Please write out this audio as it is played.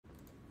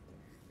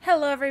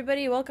Hello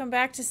everybody, welcome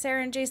back to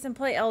Sarah and Jason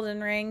Play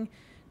Elden Ring.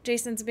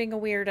 Jason's being a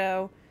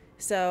weirdo,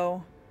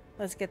 so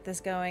let's get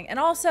this going. And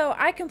also,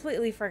 I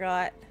completely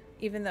forgot,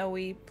 even though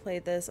we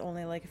played this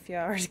only like a few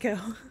hours ago,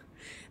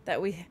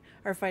 that we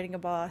are fighting a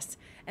boss.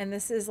 And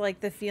this is like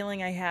the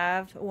feeling I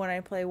have when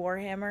I play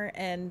Warhammer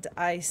and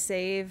I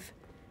save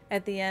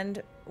at the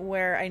end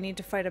where I need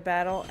to fight a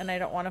battle and I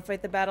don't want to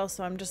fight the battle,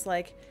 so I'm just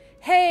like,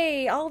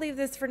 hey, I'll leave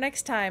this for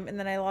next time, and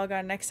then I log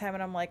on next time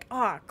and I'm like,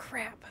 oh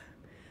crap.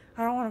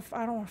 I don't want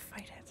to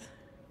fight it.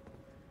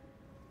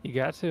 You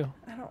got to.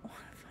 I don't want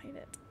to fight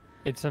it.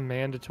 It's a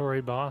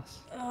mandatory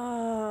boss.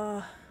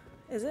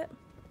 Is it?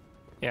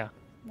 Yeah.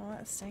 Well,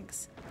 that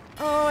stinks.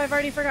 Oh, I've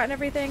already forgotten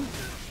everything.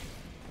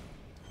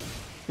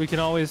 We can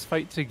always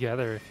fight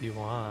together if you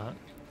want.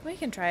 We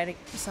can try it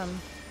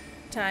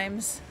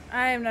sometimes.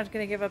 I am not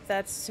going to give up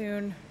that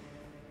soon.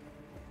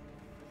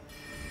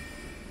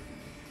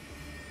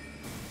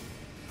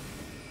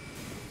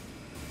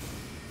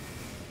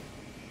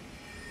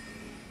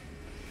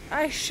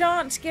 I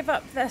shan't give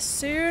up this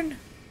soon.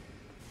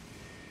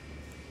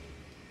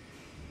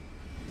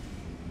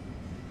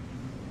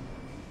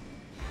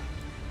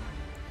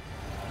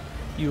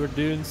 You were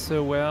doing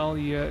so well,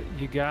 you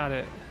got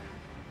it.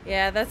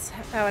 Yeah, that's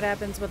how it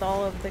happens with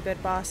all of the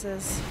good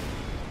bosses.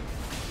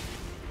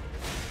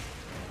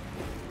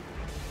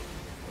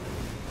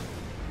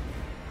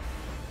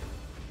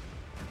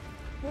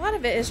 A lot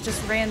of it is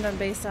just random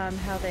based on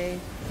how they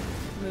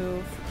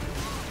move.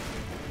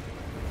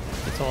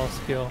 It's all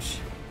skill.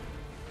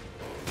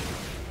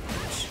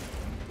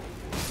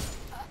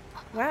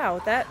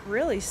 Wow, that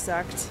really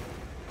sucked.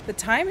 The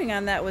timing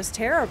on that was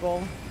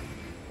terrible.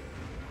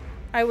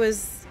 I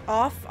was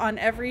off on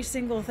every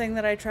single thing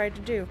that I tried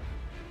to do.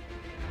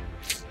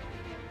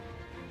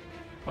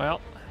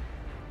 Well,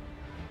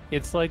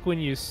 it's like when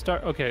you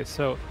start... Okay,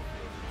 so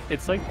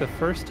it's like the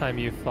first time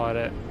you fought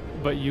it,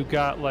 but you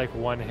got like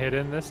one hit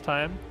in this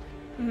time.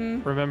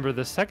 Mm-hmm. Remember,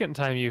 the second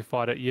time you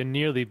fought it, you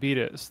nearly beat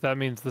it. So that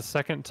means the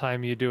second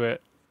time you do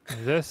it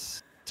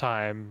this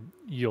time,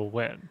 you'll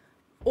win.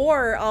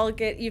 Or I'll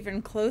get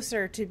even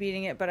closer to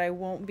beating it, but I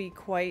won't be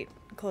quite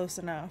close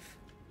enough.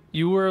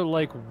 You were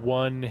like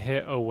one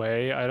hit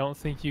away. I don't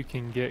think you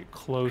can get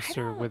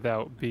closer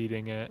without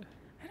beating it.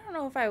 I don't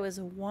know if I was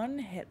one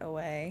hit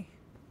away.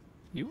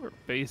 You were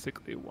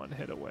basically one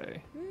hit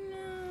away.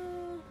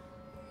 No.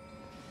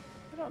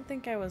 I don't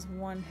think I was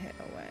one hit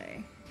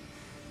away.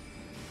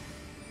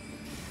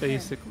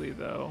 Basically,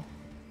 though.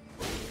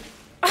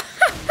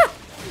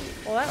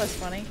 Well, that was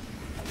funny.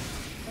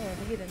 Oh,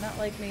 he did not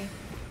like me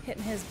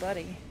hitting his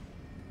buddy.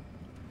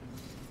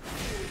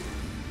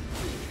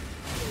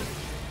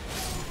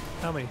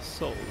 How many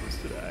souls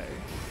did I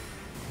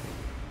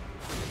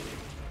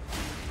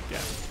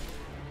get?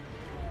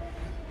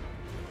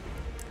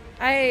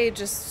 I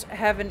just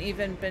haven't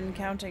even been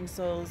counting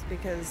souls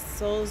because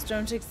souls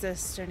don't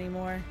exist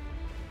anymore.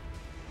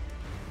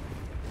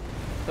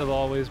 There'll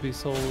always be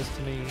souls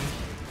to me.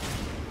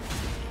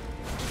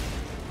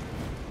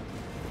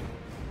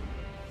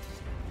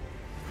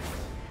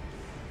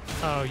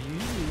 Oh, you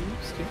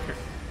stinker.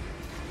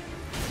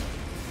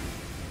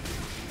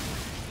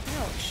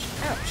 Ouch,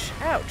 ouch,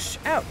 ouch,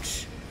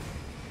 ouch.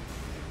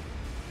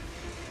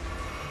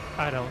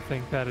 I don't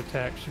think that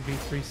attack should be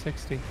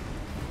 360.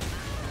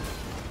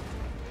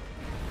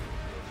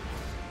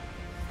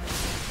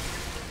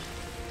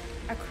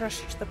 I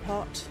crushed the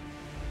pot.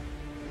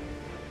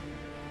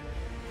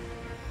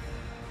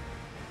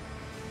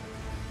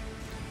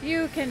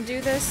 You can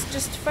do this.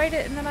 Just fight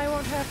it and then I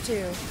won't have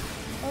to.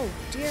 Oh,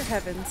 dear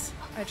heavens.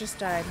 I just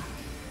died.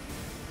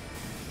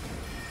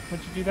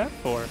 What'd you do that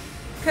for?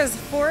 Because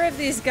 4 of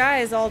these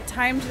guys all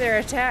timed their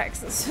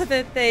attacks so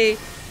that they,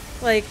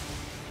 like,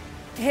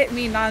 hit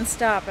me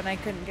non-stop and I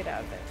couldn't get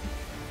out of it.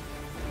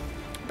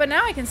 But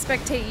now I can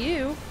spectate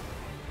you.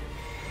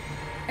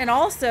 And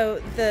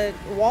also, the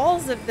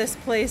walls of this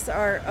place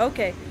are...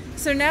 Okay,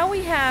 so now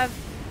we have,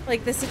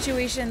 like, the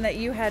situation that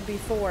you had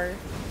before,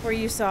 where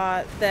you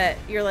saw that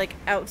you're, like,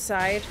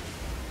 outside,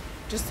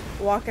 just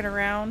walking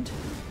around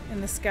in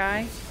the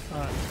sky.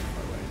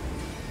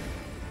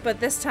 But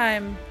this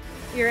time,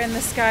 you're in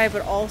the sky,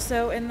 but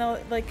also in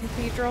the, like,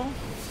 cathedral.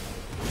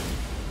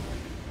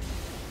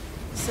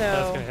 So...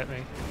 That's gonna hit me.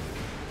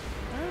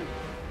 Oh,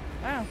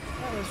 wow,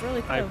 that was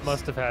really close. I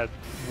must have had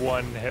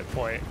 1 hit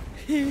point.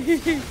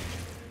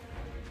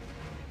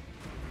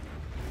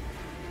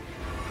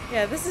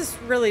 Yeah, this is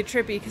really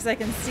trippy because I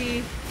can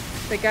see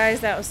the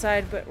guys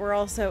outside, but we're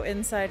also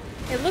inside.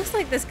 It looks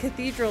like this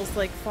cathedral's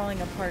like falling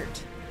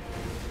apart.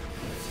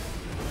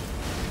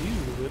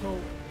 You little...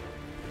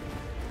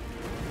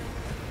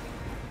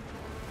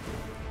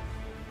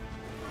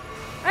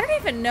 I don't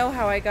even know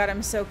how I got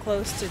him so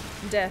close to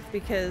death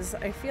because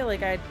I feel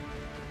like I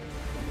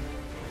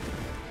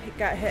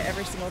got hit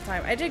every single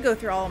time. I did go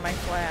through all of my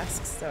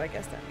flasks, so I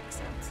guess that makes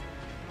sense.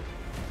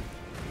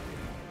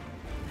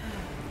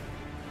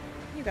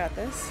 You got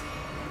this.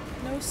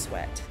 No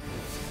sweat.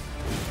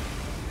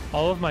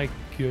 All of my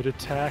good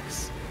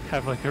attacks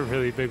have like a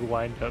really big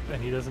wind-up,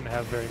 and he doesn't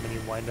have very many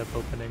wind-up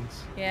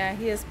openings. Yeah,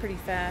 he is pretty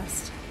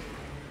fast.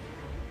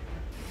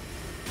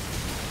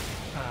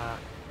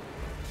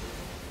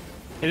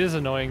 It is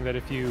annoying that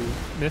if you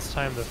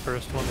mistime the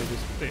first one,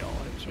 they all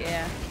hit you.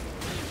 Yeah.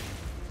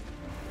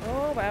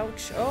 Oh,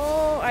 ouch.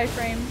 Oh,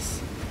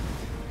 iframes.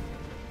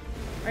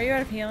 Are you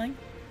out of healing?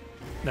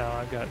 No,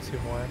 I've got 2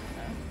 more.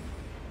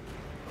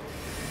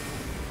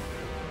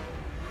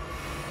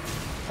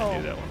 I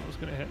knew that one was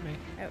gonna hit me.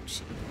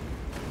 Ouchie.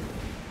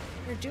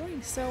 You're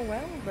doing so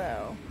well,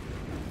 though.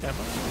 Am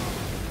I?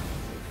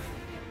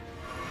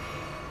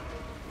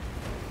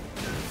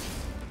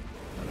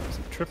 Oh, that was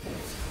a triple.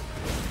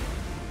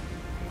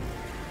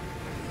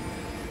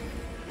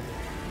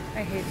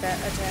 I hate that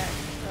attack.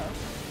 Oh.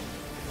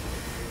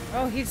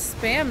 Oh, he's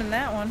spamming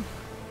that one.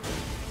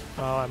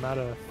 Oh, I'm out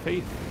of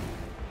faith.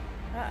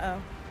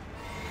 Uh-oh.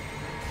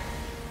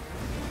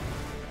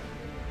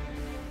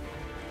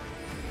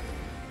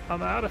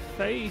 I'm out of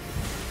faith.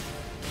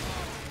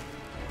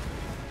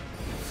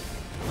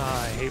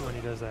 I hate when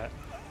he does that.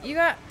 You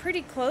got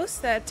pretty close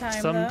that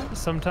time, though.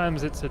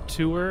 Sometimes it's a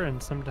 2-er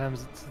and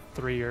sometimes it's a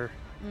 3-er.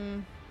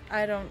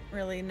 I don't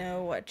really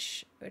know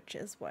which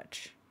is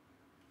which.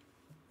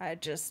 I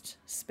just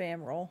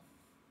spam roll.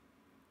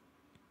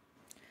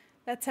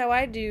 That's how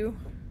I do.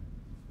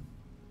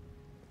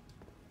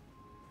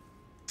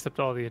 Except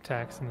all the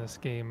attacks in this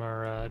game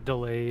are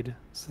delayed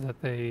so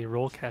that they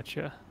roll catch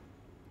you.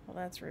 Well,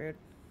 that's rude.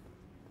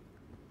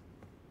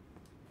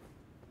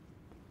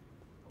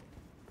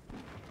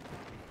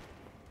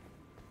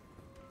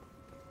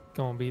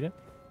 Go and beat it.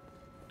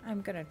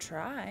 I'm gonna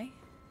try.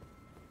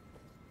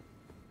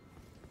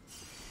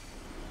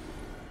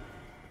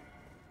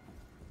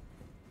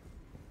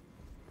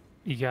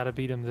 You gotta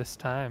beat him this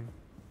time.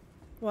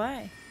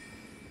 Why?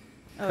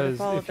 Oh, to Because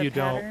follow if the you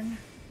pattern?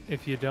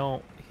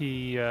 don't,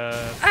 he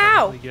Ow!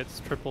 probably gets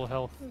triple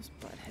health. Those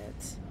butt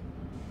hits.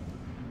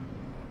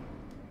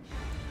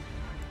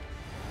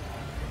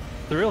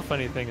 The real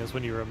funny thing is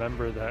when you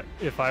remember that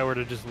if I were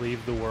to just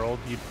leave the world,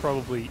 you'd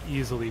probably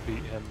easily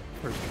beat him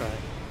first try.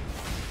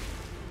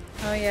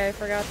 Oh yeah, I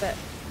forgot that.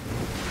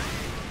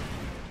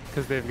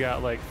 Because they've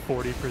got like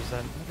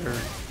 40% better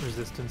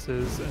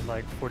resistances and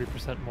like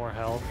 40% more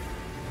health.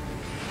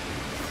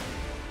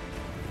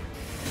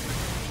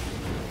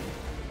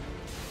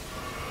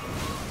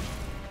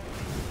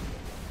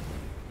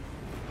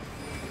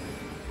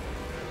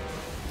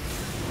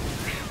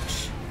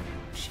 Ouch.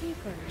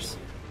 Jeepers.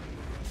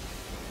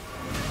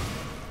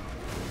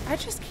 I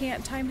just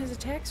can't time his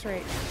attacks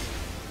right.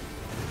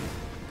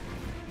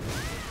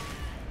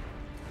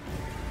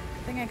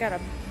 I think I got a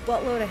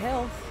buttload of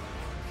health.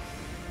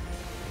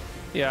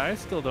 Yeah, I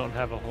still don't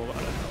have a whole lot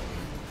of health.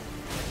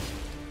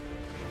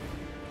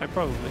 I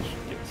probably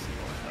should get some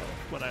more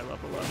health when I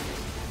level up.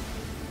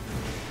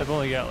 I've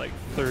only got like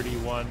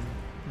 31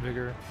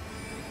 vigor.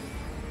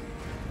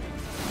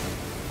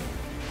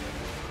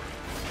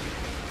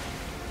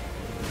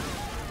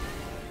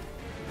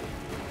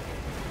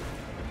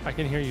 I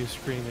can hear you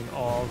screaming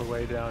all the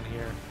way down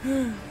here.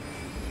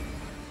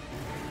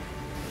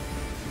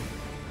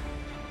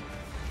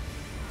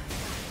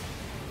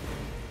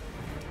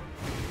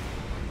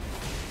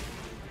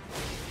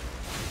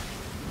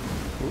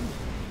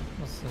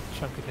 That's a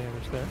chunk of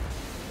damage there.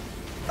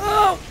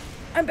 Oh!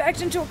 I'm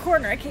backed into a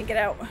corner. I can't get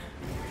out.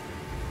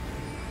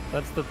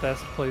 That's the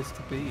best place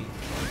to be.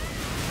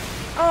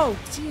 Oh,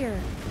 dear.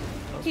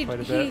 That was He quite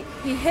a bit.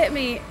 hit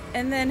me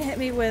and then hit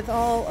me with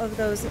all of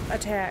those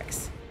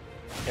attacks.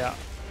 Yeah.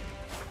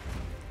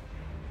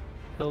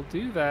 He'll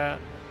do that.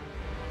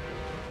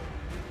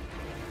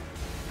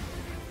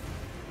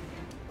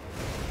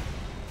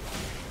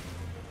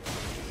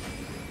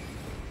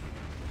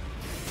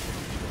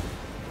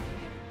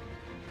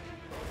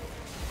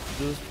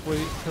 Just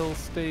wait till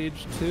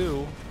stage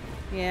 2.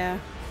 Yeah.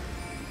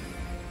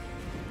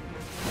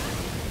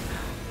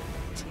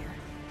 Dear.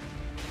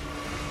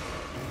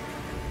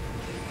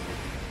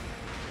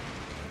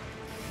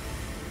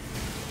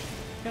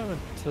 Got it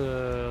to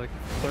like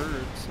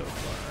 3rd so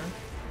far.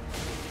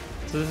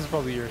 So this is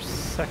probably your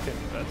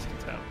 2nd best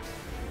attempt.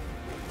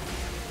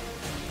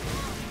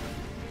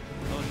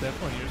 Oh,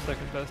 definitely your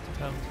 2nd best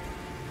attempt.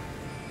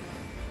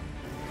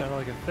 Kind of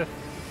like a 5th.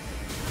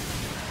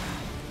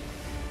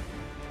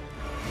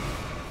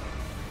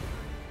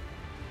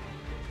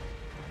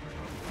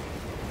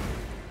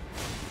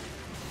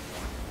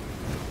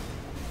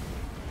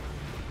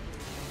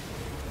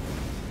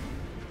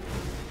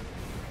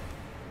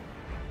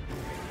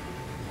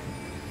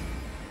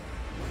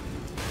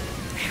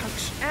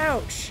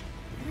 Ouch.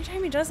 Every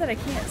time he does that, I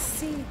can't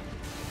see.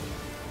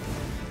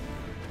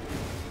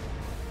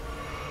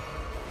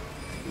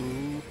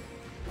 Ooh.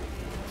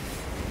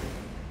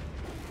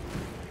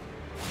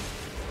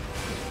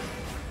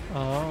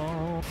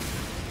 Oh.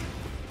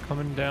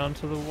 Coming down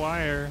to the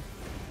wire.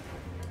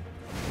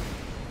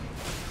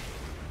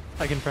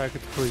 I can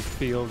practically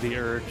feel the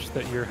urge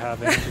that you're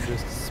having to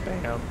just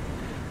spam.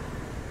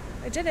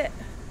 I did it.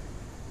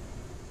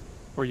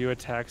 Were you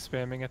attack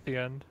spamming at the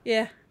end?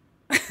 Yeah.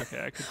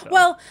 Okay, I could tell.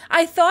 Well,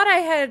 I thought I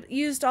had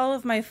used all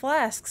of my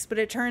flasks, but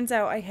it turns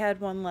out I had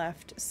one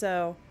left,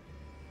 so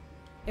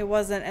it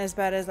wasn't as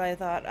bad as I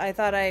thought. I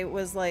thought I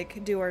was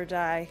like do or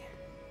die.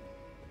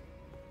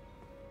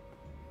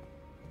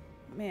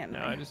 Man,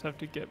 now I just have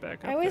to get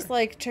back up I always there.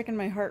 like checking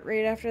my heart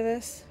rate after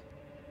this.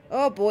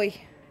 Oh boy.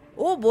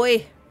 Oh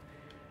boy.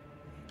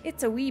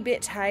 It's a wee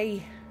bit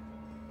high.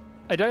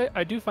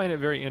 I do find it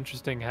very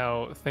interesting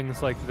how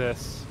things like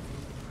this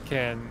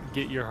can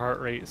get your heart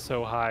rate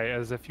so high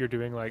as if you're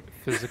doing like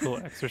physical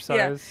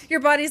exercise. Yeah. Your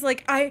body's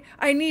like,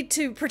 I need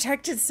to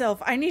protect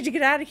itself. I need to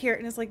get out of here.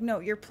 And it's like, no,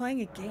 you're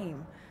playing a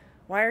game.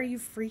 Why are you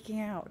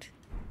freaking out?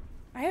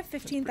 I have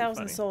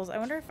 15,000 souls. I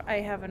wonder if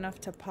I have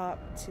enough to pop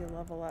to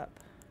level up.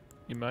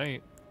 You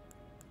might.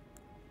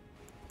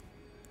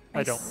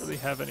 I don't really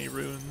have any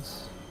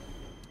runes.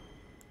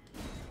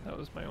 That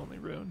was my only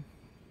rune.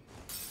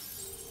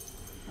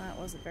 That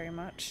wasn't very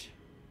much.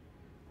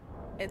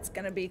 It's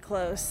gonna be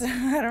close.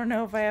 I don't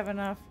know if I have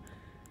enough.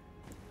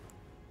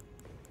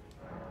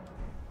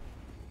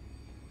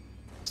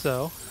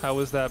 So, how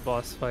was that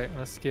boss fight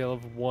on a scale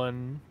of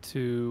 1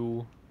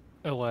 to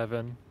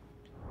 11?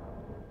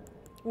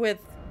 With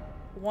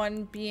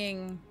 1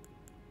 being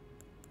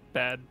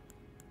Bad.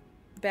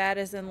 bad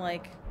as in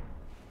like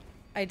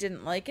I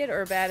didn't like it,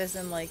 or bad as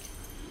in like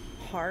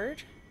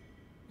hard?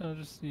 No,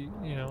 just you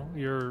know,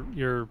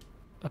 your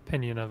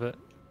opinion of it.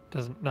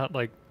 Doesn't not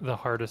like the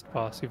hardest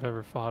boss you've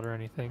ever fought or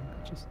anything.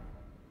 Just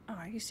Oh,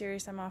 are you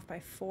serious? I'm off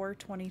by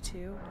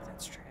 422?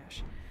 That's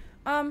trash.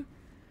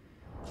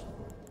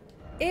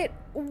 It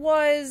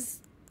was,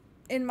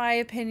 in my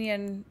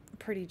opinion,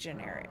 pretty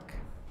generic.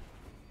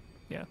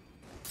 yeah.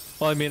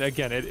 Well, I mean,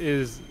 again, it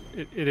is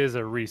a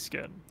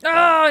reskin.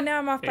 Oh, now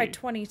I'm off by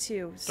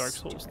 22. Dark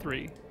Souls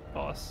 3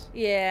 boss.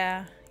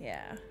 Yeah,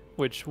 yeah.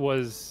 Which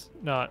was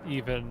not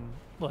even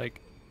like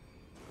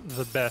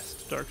the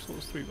best Dark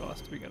Souls 3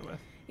 boss to begin with.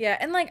 Yeah,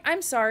 and like,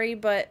 I'm sorry,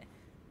 but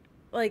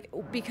like,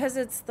 because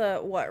it's the,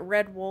 what,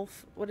 Red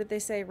Wolf, what did they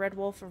say? Red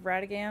Wolf of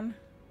Radagon?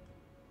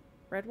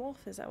 Red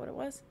Wolf? Is that what it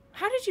was?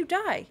 How did you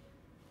die?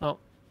 Well,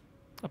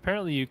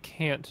 apparently you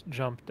can't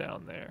jump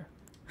down there.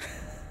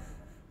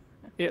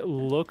 It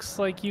looks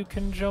like you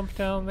can jump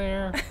down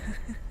there,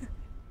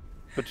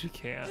 but you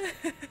can't.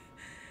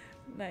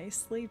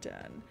 Nicely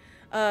done.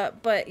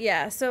 But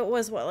yeah, so it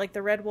was what, like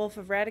the Red Wolf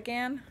of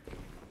Radagon?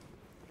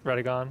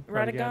 Radagon?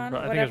 Radagon?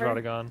 I think Whatever.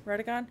 it's Radagon.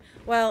 Radagon?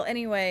 Well,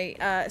 anyway,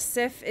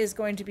 Sif is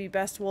going to be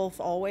best wolf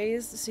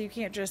always, so you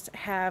can't just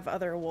have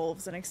other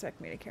wolves and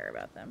expect me to care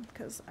about them,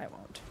 because I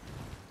won't.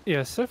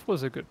 Yeah, Sif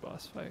was a good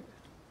boss fight.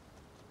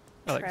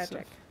 I like Tragic.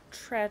 Sif.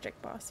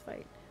 Tragic boss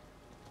fight.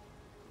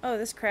 Oh,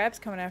 this crab's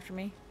coming after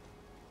me.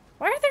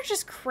 Why are there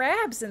just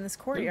crabs in this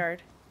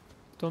courtyard?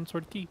 Stone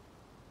Sword Key.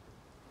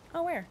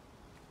 Oh, where?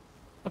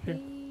 Up here.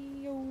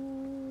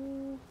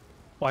 Hey-o.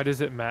 Why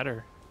does it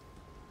matter?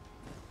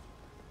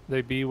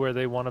 They be where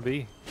they want to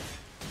be.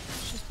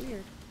 It's just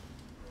weird.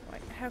 Why,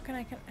 how can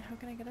I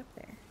get up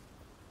there?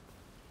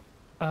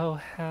 Oh,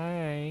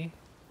 hi.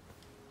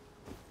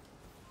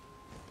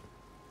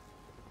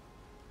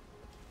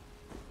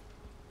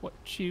 What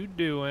you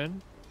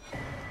doing,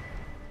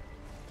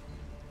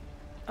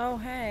 Oh,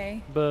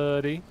 hey.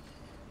 buddy?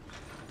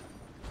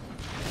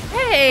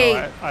 Hey!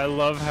 Oh, I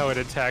love how it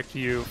attacked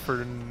you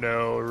for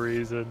no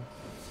reason.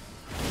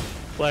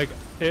 Like,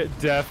 it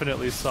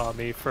definitely saw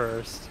me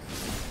first.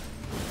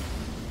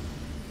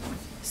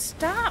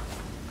 Stop!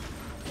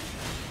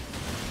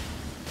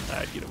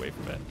 I'd get away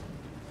from it.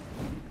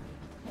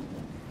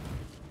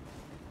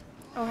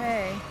 Oh,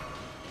 hey.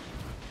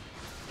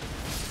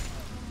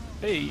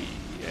 Hey,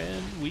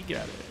 and we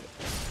got it.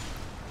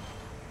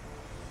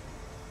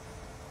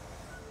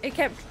 It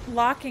kept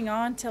locking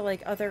on to,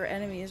 like, other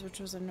enemies, which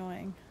was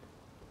annoying.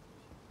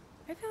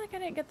 I feel like I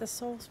didn't get the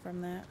souls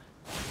from that.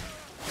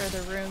 Or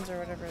the runes, or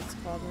whatever it's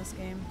called in this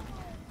game.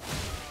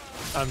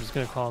 I'm just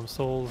gonna call them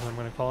souls, and I'm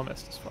gonna call them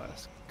Estus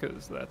Flask,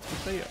 because that's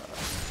what they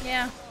are.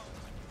 Yeah.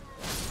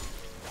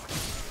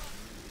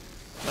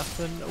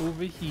 Nothing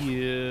over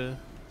here.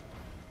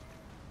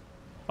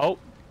 Oh!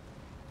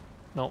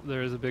 Nope,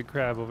 there is a big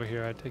crab over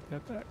here. I take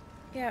that back.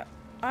 Yeah,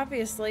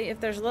 obviously, if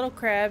there's little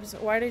crabs,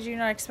 why did you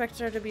not expect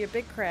there to be a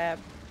big crab?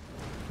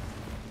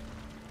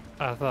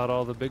 I thought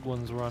all the big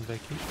ones were on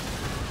vacation.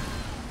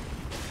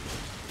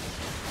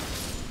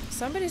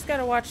 Somebody's got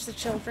to watch the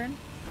children.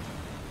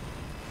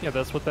 Yeah,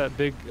 that's what that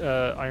big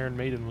Iron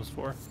Maiden was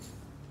for.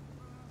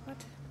 What?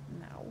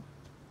 No.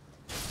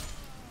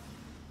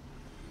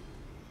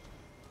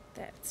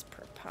 That's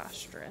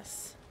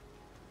preposterous.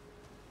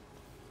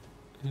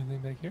 Anything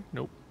back here?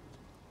 Nope.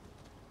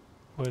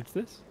 What's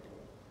this?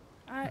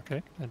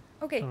 Okay.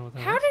 Okay. don't know what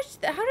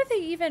that How did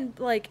they even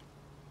like?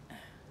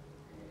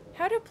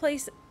 How do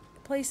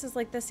places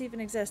like this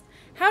even exist?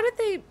 How did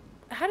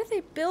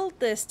they build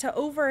this to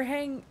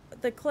overhang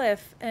the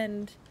cliff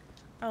and?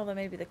 Oh, then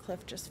maybe the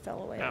cliff just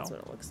fell away. That's Ow.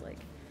 what it looks like.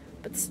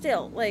 But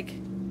still, like,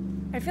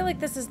 I feel like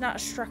this is not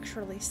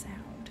structurally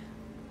sound.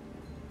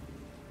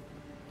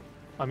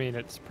 I mean,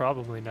 it's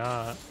probably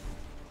not.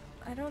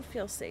 I don't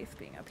feel safe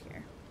being up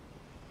here.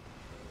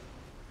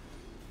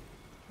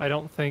 I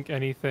don't think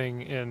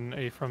anything in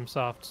a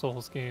FromSoft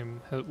Souls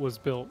game was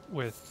built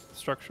with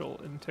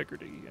structural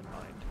integrity in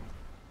mind.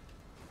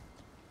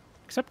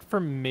 Except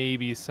for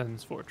maybe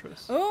Sen's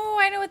Fortress. Oh,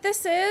 I know what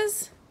this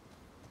is.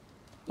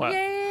 What?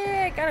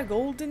 Yeah, I got a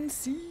golden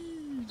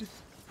seed.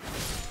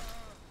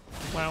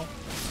 Wow.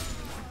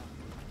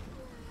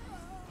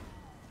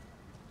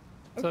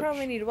 We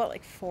probably need, what,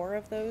 like 4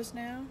 of those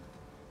now?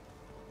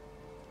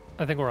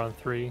 I think we're on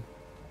 3. Okay.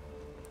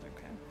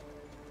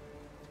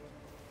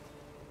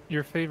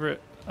 Your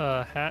favorite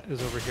hat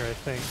is over here, I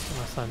think,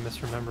 unless I'm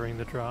misremembering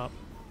the drop.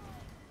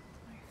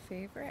 My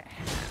favorite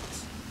hat.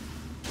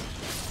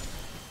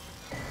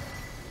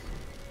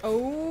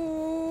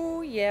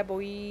 Oh, yeah,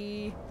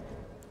 boy.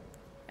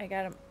 I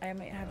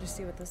might have to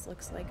see what this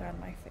looks like on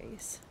my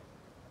face.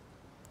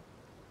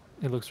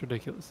 It looks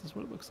ridiculous, is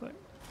what it looks like.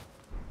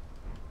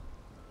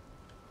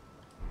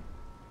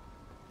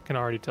 I can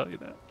already tell you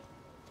that.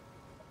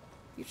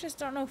 You just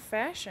don't know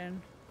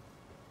fashion.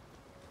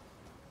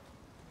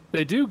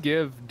 They do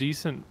give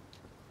decent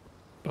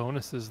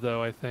bonuses,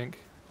 though, I think.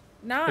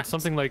 Not It's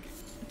something like...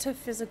 to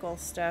physical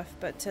stuff,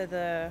 but to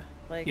the,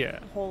 like, Yeah.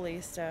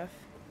 holy stuff.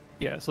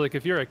 Yeah, so like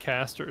if you're a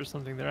caster or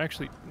something, they're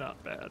actually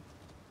not bad.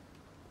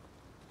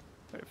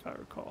 If I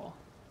recall.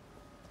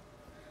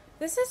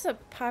 This is a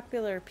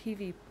popular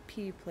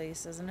PvP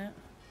place, isn't it?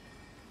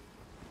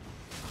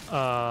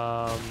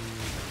 No.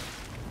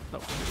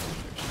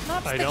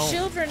 Not I the don't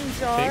children think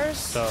jars.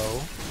 so.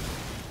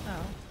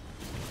 Oh.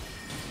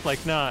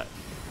 Like not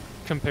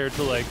compared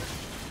to like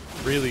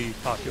really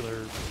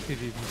popular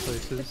PvP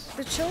places.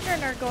 The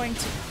children are going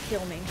to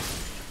kill me.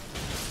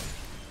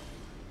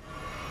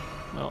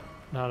 Well,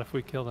 not if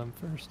we kill them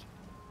first.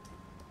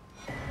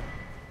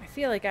 I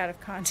feel like out of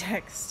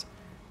context.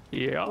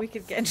 Yeah. We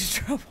could get into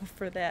trouble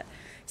for that.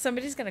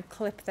 Somebody's gonna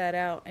clip that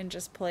out and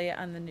just play it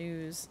on the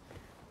news.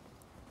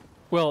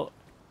 Well,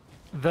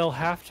 they'll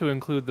have to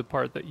include the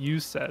part that you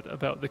said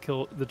about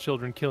the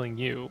children killing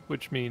you,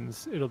 which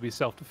means it'll be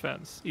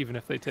self-defense, even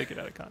if they take it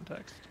out of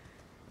context.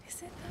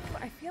 Is it though?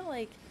 I feel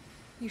like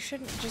you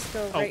shouldn't just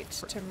go right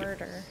to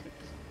murder.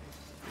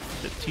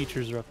 The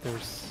teachers are up there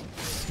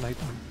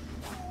sniping.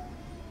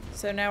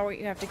 So now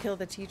you have to kill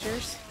the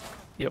teachers?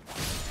 Yep.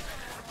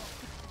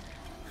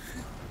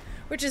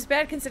 Which is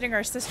bad considering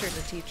our sister's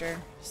a teacher,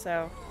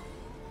 so...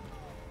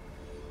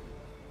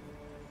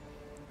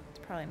 It's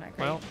probably not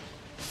great. Well,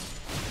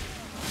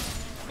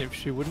 if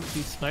she wouldn't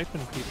be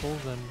sniping people,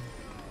 then...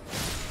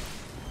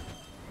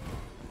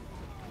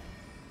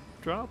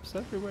 Drops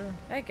everywhere.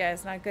 That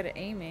guy's not good at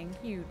aiming,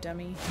 you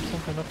dummy.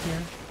 Something up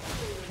here.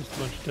 Just a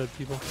bunch of dead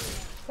people.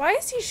 Why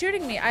is he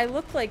shooting me? I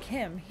look like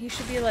him. He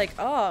should be like,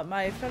 "Ah,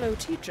 my fellow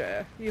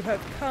teacher, you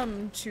have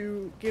come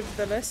to give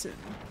the lesson."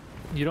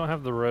 You don't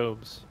have the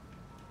robes.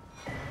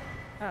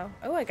 Oh,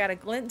 I got a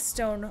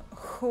glintstone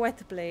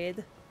whet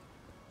blade.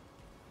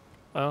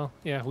 Well,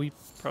 yeah, we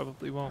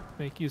probably won't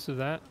make use of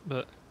that,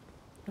 but...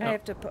 I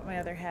have to put my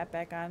other hat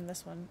back on.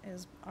 This one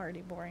is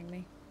already boring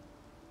me.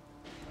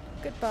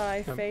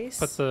 Goodbye, face.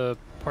 Put the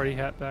party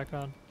hat back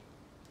on.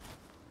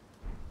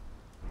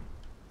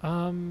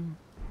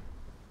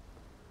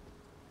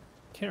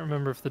 Can't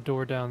remember if the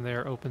door down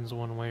there opens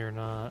one way or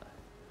not.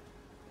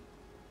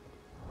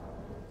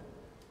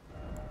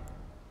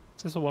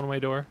 Is this a one-way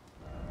door?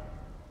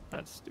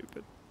 That's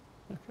stupid.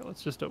 Okay,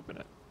 let's just open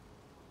it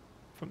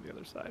from the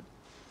other side.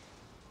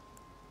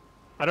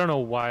 I don't know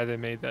why they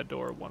made that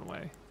door one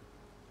way.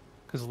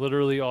 Because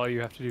literally all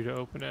you have to do to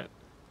open it,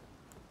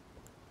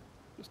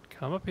 just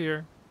come up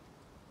here,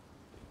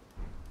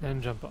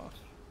 then jump off,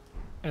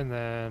 and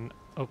then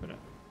open it.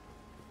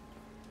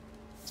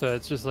 So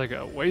it's just like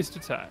a waste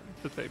of time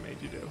that they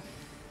made you do.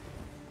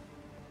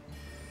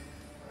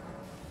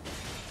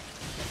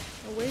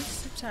 A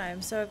waste of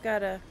time. So I've got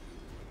to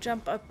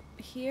jump up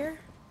here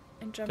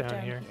and jump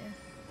down here.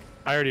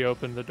 I already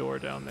opened the door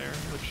down there,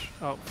 which...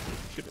 Oh,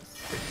 goodness.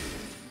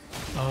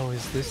 Oh,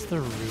 is this the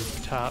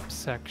rooftop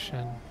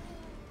section?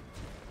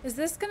 Is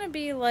this going to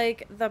be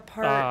like the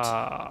part...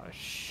 Ah,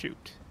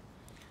 shoot.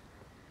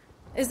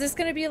 Is this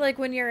going to be like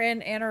when you're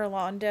in Anne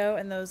Orlando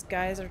and those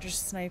guys are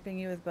just sniping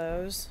you with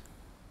bows?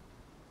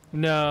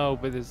 No,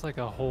 but it's like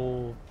a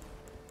whole...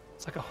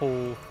 It's like a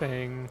whole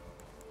thing.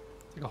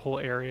 It's like a whole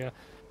area.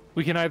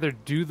 We can either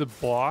do the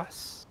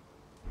boss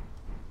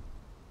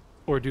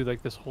or do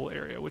like this whole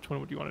area. Which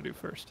one would you want to do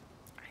first?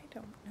 I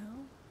don't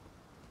know.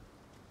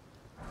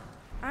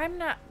 I'm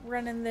not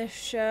running this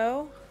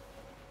show.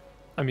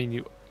 I mean,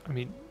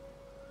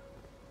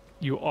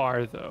 you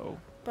are though.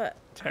 But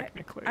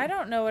technically, I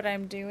don't know what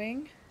I'm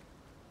doing.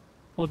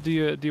 Well, do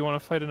you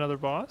want to fight another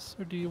boss,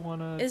 or do you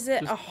want to? Is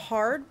it a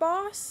hard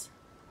boss?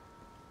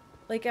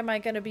 Like, am I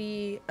gonna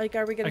be like?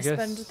 Are we gonna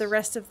spend the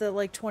rest of the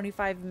like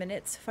 25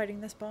 minutes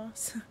fighting this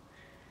boss?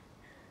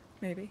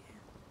 Maybe.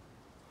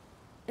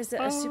 Is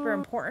it a super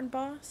important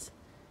boss?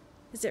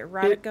 Is it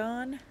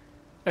Radagon?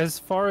 As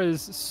far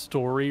as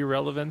story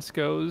relevance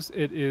goes,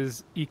 it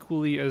is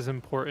equally as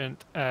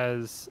important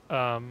as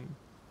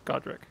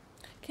Godrick.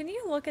 Can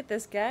you look at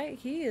this guy?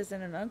 He is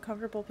in an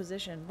uncomfortable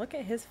position. Look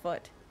at his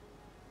foot.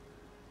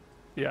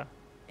 Yeah.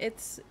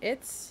 It's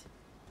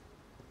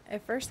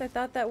at first I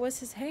thought that was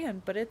his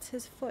hand, but it's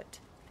his foot.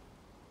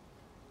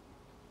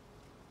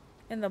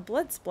 And the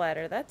blood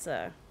splatter, that's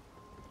a...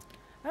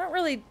 I don't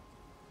really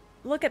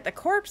look at the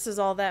corpses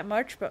all that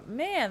much, but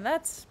man,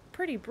 that's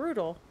pretty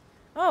brutal.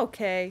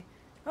 Okay.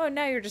 Oh,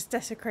 now you're just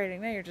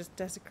desecrating. Now you're just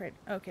desecrating.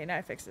 Okay, now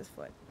I fixed his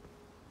foot.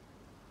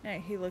 Now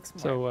he looks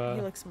more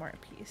he looks more at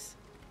peace.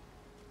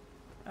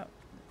 Oh.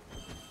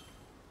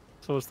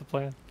 So what's the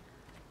plan?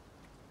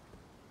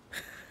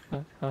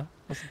 Huh?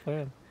 What's the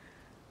plan?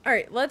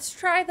 Alright, let's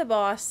try the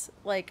boss,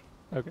 like,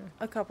 Okay.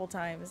 a couple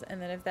times,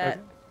 and then if that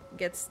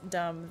gets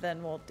dumb,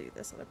 then we'll do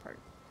this other part.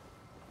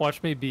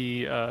 Watch me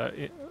be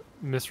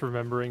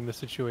misremembering the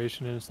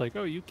situation, and it's like,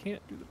 oh, you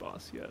can't do the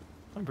boss yet.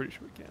 I'm pretty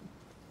sure we can.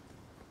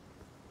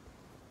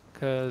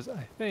 Because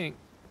I think,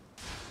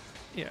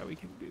 yeah, we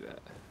can do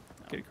that.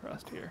 Get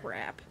across here.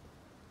 Crap.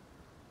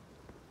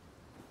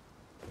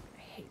 I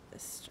hate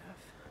this stuff.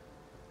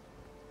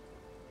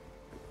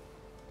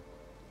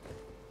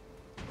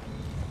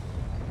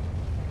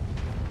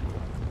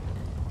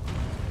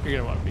 You're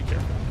gonna want to be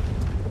careful.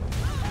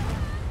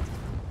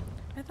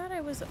 I thought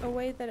I was a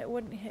way that it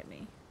wouldn't hit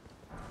me.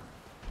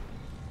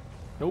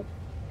 Nope.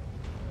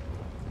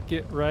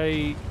 Get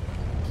right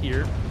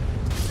here.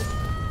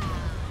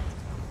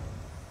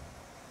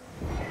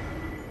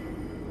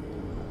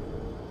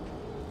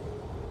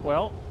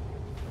 Well,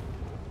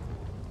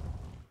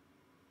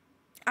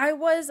 I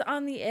was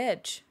on the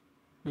edge.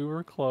 we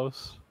were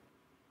close.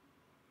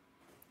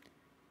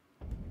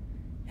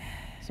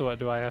 So what,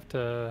 do I have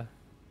to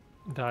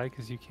die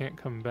because you can't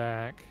come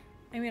back?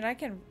 I mean, I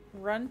can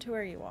run to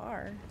where you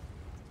are.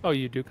 Oh,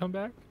 you do come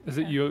back? Is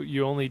it Yeah.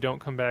 you only don't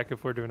come back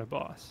if we're doing a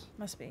boss?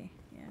 Must be,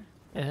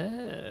 yeah.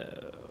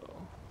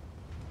 Oh.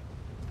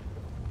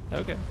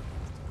 Okay.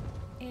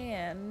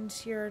 And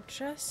you're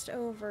just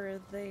over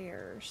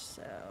there,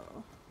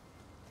 so...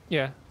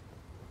 Yeah.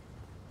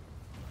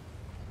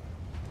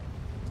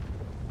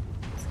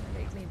 It's gonna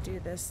make me do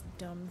this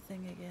dumb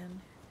thing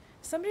again.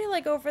 Somebody,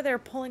 like, over there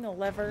pulling a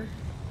lever.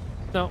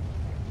 No.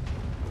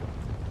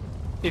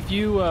 If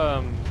you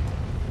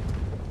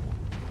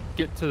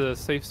get to the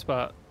safe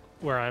spot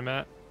where I'm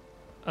at,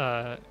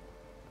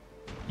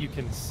 you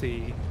can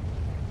see.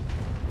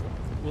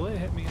 Will it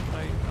hit me? Am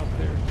I up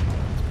there?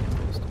 It's pretty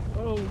close to...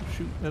 Oh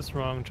shoot, that's the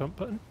wrong jump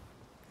button.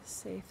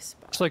 Safe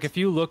spot. So like if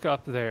you look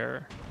up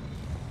there,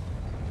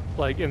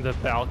 like in the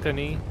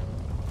balcony,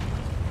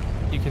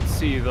 you can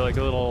see the like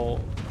a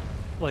little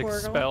like Portal?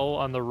 spell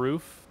on the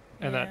roof,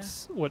 and Yeah.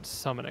 that's what's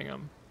summoning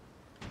them.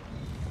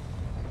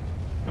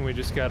 And we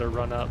just gotta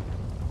run up.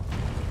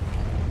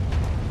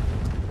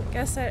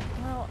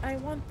 Well, I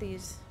want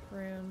these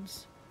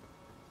runes.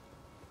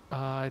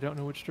 I don't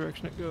know which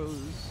direction it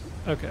goes.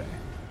 Okay.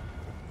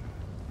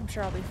 I'm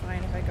sure I'll be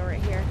fine if I go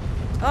right here.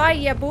 Oh,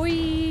 yeah,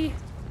 boy!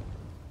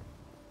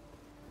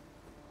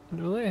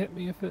 Will it hit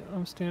me if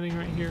I'm standing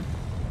right here?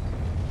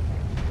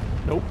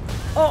 Nope.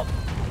 Oh!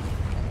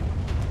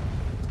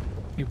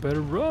 You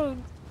better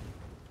run.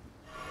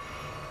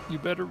 You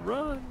better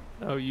run.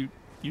 Oh, you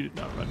did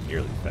not run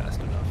nearly fast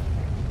enough.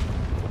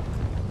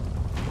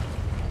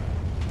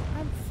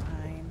 I'm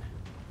fine.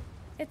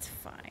 It's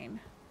fine.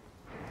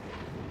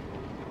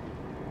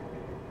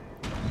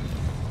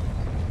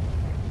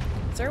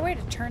 Is there a way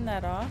to turn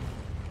that off?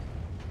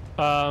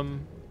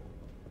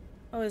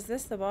 Oh, is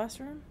this the boss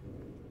room?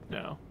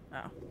 No.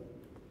 Oh.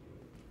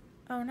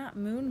 Oh, not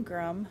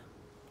Moongrum.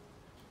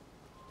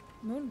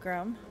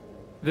 Moongrum.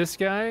 This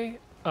guy,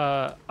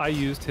 I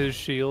used his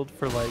shield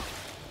for like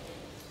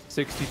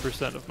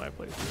 60% of my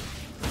playthrough.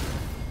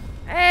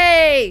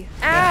 Hey!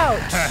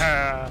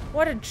 Ouch!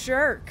 What a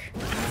jerk.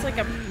 It's like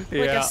a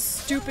Yeah.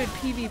 stupid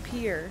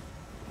PvPer.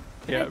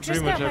 Yeah, I just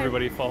pretty much got my-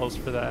 everybody falls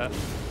for that.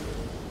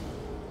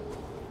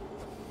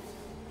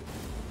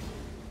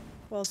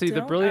 Well, See, the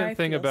don't I brilliant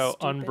thing feel about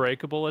stupid.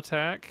 unbreakable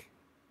attack...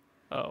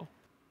 Oh.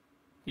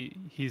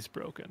 He's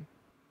broken.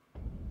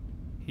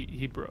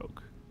 He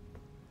broke.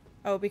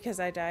 Oh, because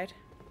I died?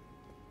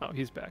 Oh,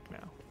 he's back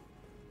now.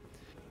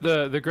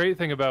 The great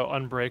thing about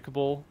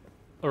unbreakable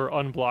or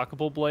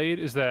unblockable blade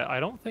is that I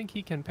don't think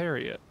he can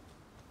parry it.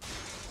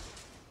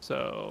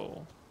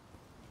 So...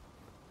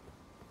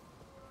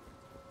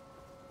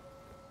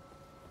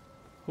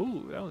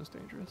 Ooh, that was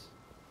dangerous.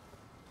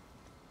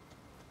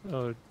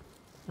 Oh,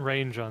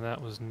 range on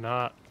that was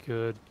not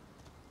good.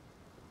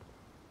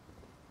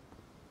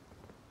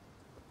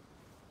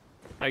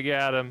 I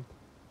got him.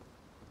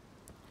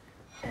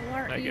 Well,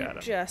 aren't I you got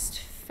him. just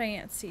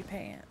fancy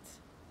pants?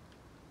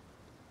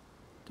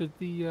 Did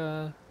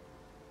the,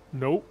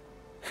 Nope.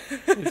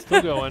 It's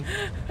still going.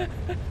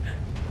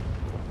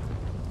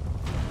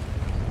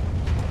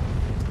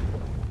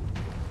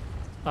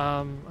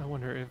 I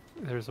wonder if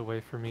there's a way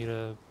for me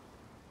to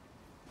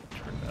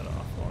turn that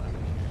off while I'm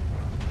here.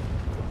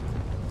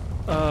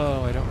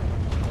 Oh, I don't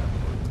remember how that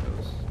portal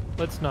goes.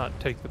 Let's not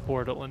take the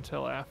portal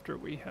until after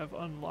we have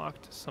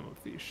unlocked some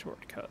of these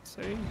shortcuts,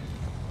 eh?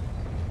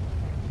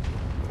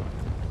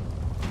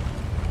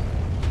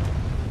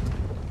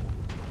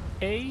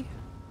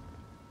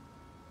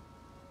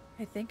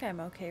 I think I'm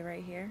okay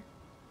right here.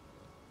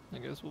 I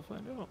guess we'll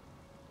find out.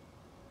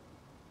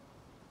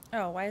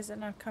 Oh, why is it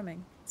not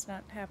coming? It's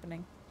not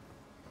happening.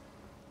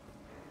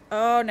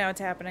 Oh, now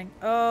it's happening.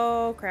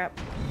 Oh, crap.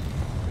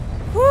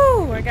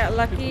 Whoo! I got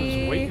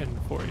lucky. It was waiting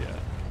for you.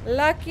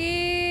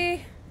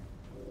 Lucky!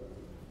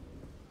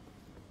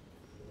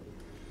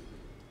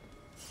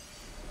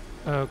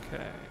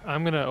 Okay,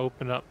 I'm gonna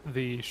open up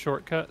the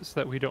shortcut so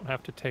that we don't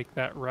have to take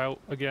that route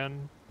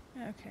again.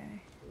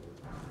 Okay.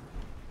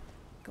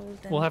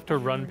 Golden We'll have to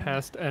run Inn.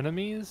 past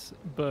enemies,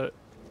 but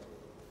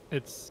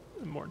it's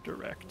more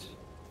direct.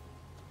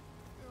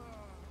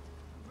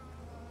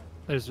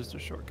 There's just a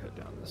shortcut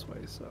down this way,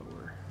 so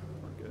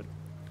we're good.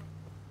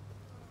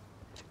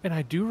 And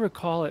I do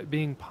recall it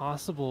being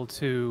possible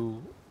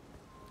to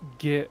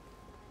get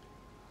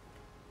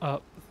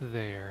up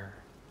there.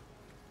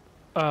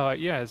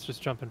 Yeah, it's just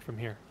jumping from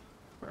here.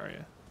 Where are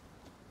you?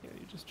 Yeah,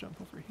 you just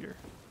jump over here.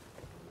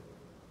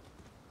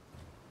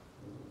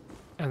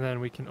 And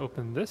then we can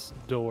open this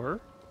door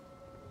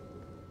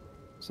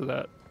so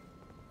that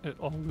it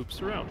all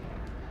loops around.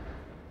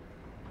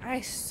 I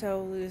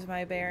so lose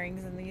my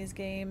bearings in these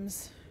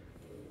games.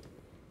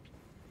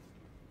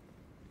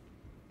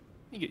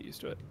 You get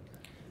used to it.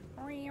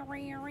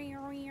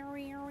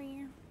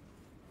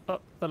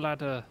 Up the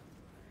ladder.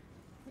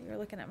 You're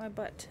looking at my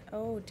butt.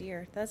 Oh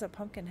dear, that's a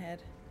pumpkin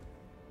head.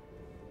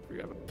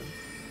 Forgot about them.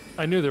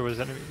 I knew there was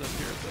enemies up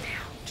here, but...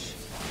 Ouch.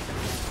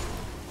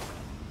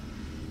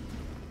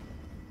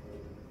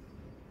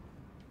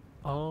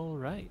 All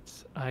right,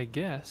 I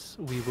guess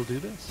we will do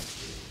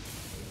this.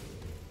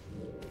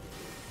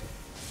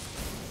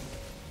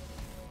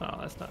 Oh,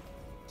 that's not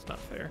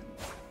fair.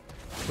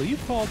 Will you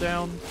fall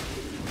down?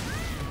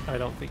 I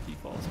don't think he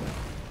falls down.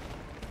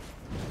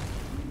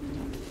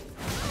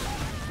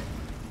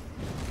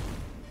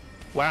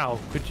 Wow,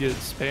 could you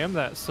spam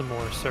that some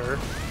more, sir?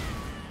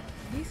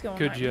 He's going.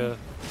 Could you?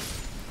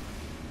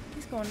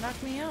 He's going to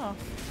knock me off.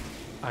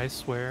 I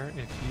swear,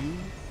 if you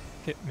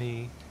hit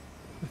me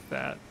with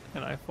that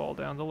and I fall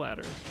down the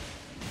ladder.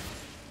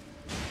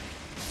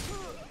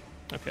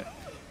 Okay.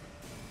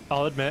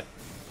 I'll admit,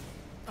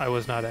 I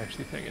was not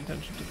actually paying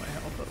attention to my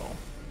health at all.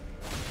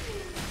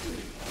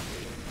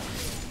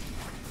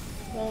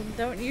 Well,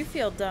 don't you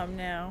feel dumb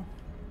now?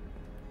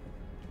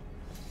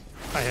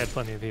 I had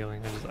plenty of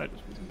healing. I just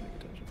wasn't paying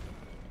attention.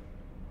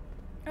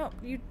 Oh,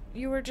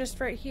 you were just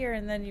right here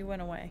and then you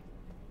went away.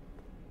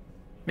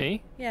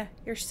 Me? Yeah,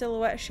 your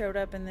silhouette showed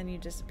up and then you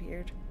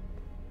disappeared.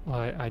 Well,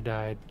 I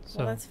died. So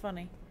Well, that's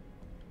funny.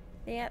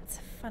 That's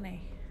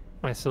funny.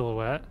 my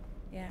silhouette.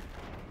 Yeah.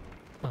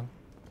 Oh.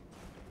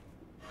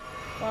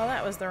 Well,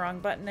 that was the wrong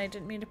button. I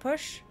didn't mean to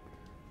push.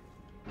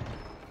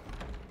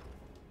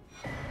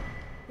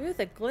 Ooh,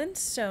 the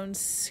glintstone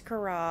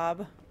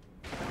scarab.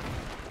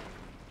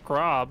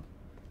 Grob.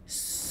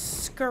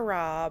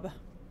 Scarab.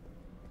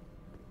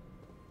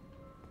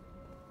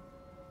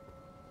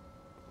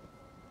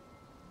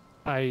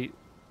 I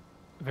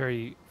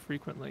very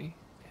frequently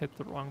hit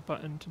the wrong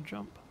button to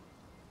jump.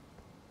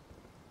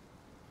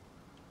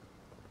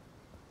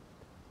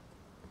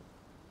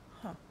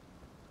 Huh.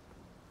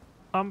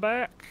 I'm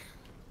back.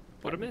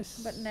 What a miss.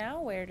 But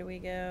now where do we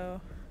go?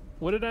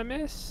 What did I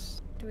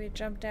miss? Do we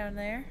jump down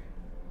there?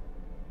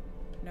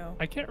 No.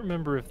 I can't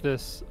remember if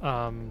this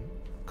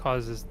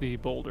causes the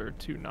boulder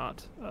to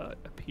not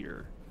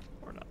appear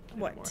or not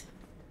anymore. What?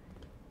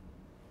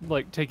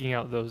 Like taking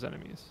out those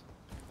enemies.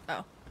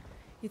 Oh.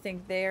 You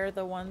think they're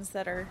the ones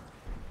that are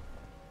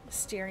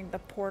steering the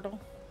portal?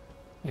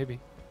 Maybe.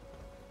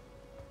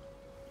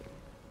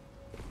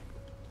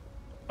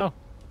 Oh,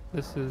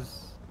 this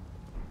is...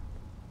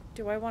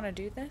 Do I want to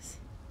do this?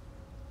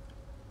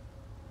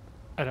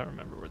 I don't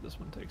remember where this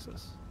one takes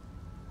us.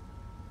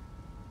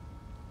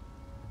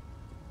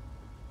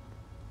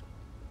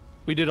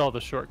 We did all the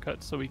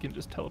shortcuts, so we can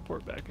just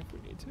teleport back if we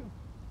need to.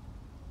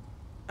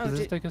 Oh, Does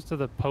this take us to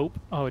the Pope?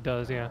 Oh, it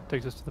does, yeah. It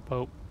takes us to the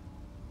Pope.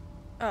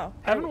 Oh.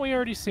 Haven't we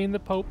already seen the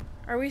Pope?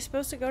 Are we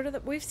supposed to go to the...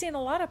 We've seen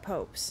a lot of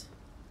popes.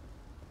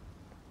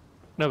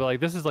 No, but like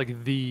this is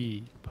like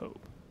the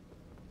Pope.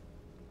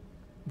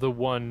 The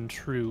one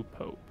true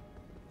Pope.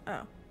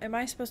 Oh. Am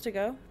I supposed to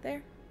go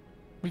there?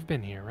 We've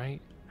been here,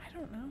 right? I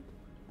don't know.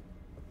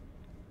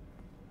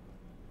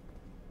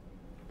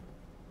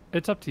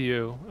 It's up to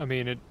you. I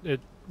mean, it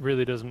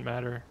really doesn't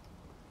matter.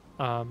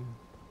 I'm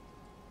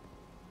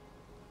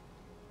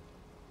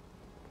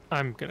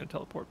gonna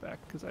teleport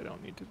back because I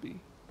don't need to be...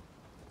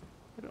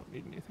 I don't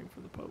need anything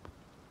from the Pope.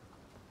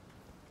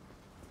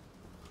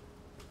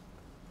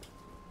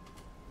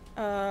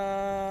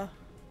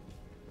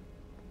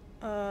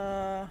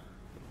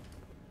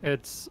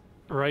 It's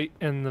right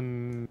in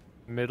the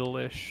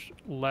middle-ish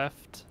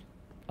left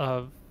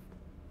of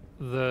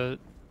the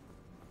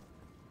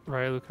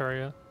Raya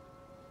Lucaria.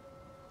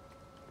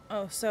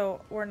 Oh,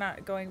 so we're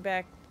not going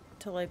back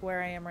to like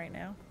where I am right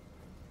now?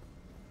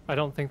 I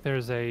don't think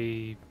there's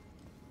a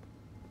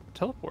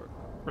teleport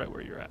right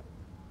where you're at.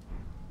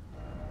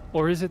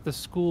 Or is it the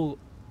school?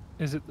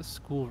 Is it the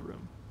school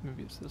room?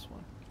 Maybe it's this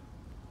one.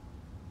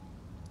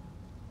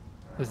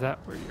 Is that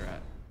where you're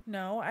at?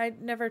 No, I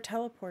never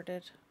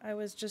teleported. I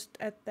was just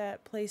at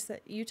that place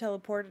that you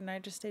teleported and I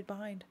just stayed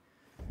behind.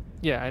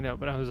 Yeah, I know,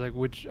 but I was like,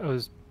 I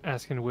was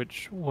asking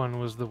which one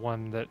was the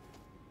one that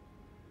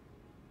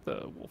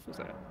the wolf was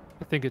at.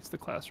 I think it's the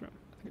classroom.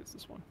 I think it's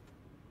this one.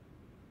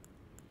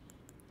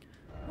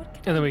 What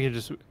can And then I... we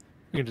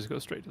can just go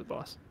straight to the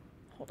boss.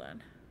 Hold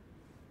on.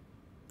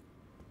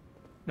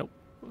 Nope,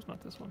 it was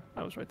not this one.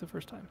 I was right the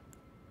first time.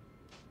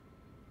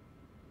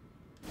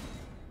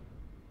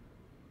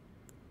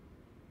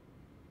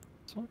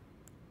 This one?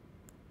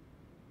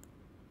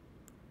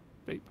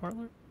 Bait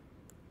parlor?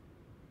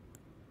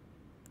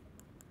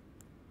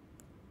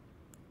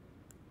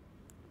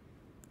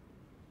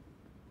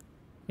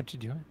 What you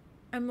doing?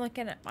 I'm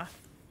looking at my...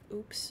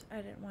 Oops, I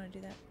didn't want to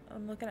do that.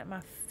 I'm looking at my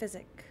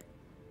physic.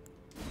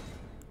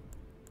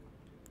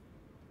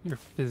 Your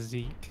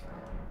physique.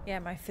 Yeah,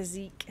 my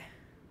physique.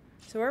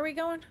 So where are we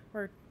going?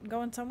 We're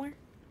going somewhere?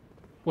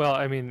 Well,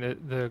 I mean,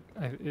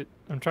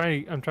 I'm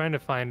trying to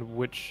find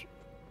which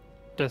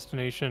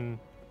destination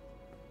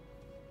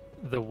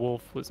the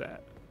wolf was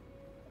at.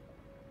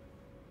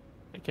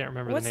 I can't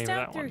remember What's the name down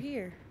of that through one.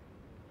 here?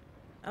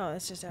 Oh,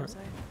 it's just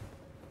outside.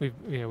 We've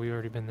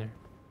already been there.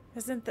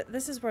 Isn't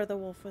this is where the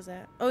wolf was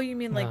at? Oh, you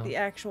mean like No. the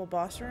actual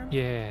boss room?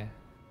 Yeah.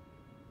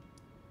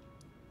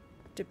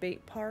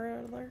 Debate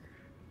parlor?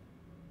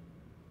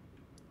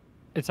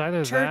 It's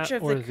either Church that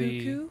of or the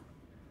Cuckoo?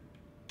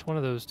 It's one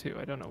of those two.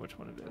 I don't know which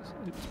one it is.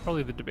 It's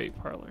probably the debate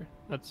parlor.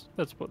 That's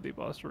what the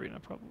boss arena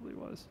probably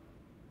was.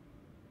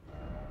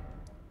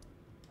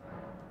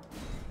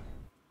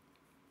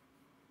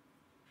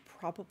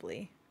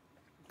 Probably.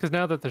 Because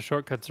now that the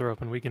shortcuts are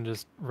open, we can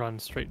just run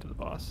straight to the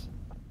boss.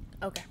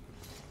 Okay.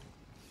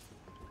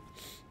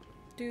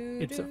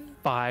 It's a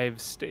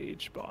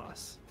 5-stage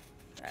boss.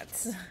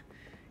 That's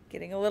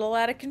getting a little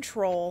out of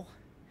control.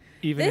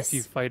 Even if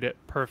you fight it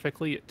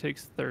perfectly, it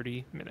takes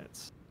 30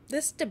 minutes.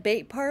 This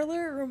debate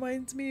parlor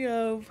reminds me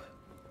of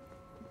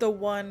the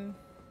one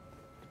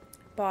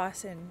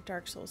boss in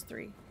Dark Souls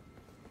 3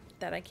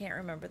 that I can't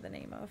remember the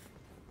name of.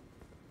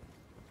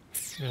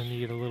 Gonna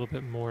need a little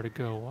bit more to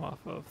go off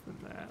of than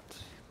that.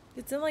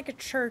 It's in like a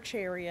church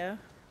area.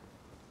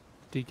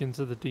 Deacons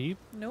of the Deep?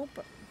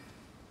 Nope.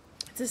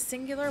 It's a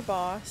singular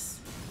boss.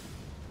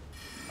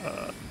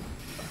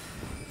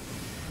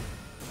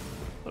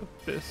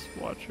 Abyss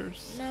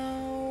Watchers.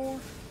 No.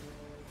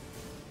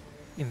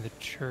 In the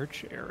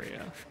church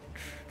area.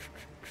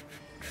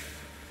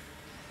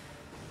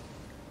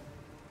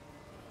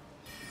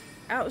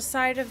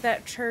 Outside of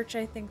that church,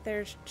 I think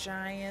there's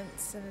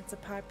giants, and it's a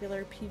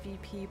popular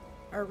PvP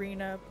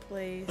arena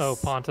place. Oh,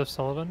 Pontiff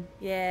Sullivan?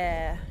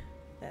 Yeah,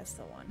 that's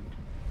the one.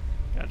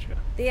 Gotcha.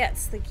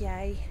 That's the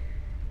guy.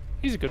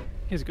 He's a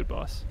good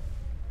boss.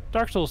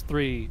 Dark Souls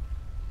 3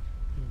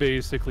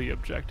 basically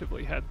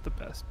objectively had the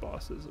best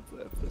bosses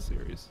of the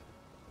series.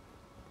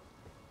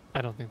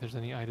 I don't think there's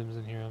any items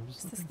in here.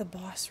 Is this the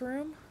boss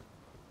room?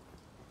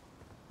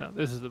 No,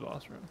 this is the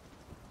boss room.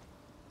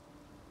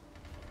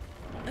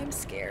 I'm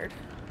scared.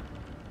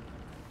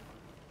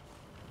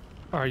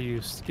 Are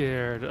you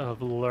scared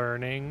of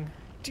learning?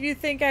 Do you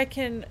think I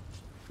can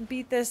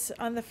beat this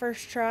on the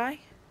first try?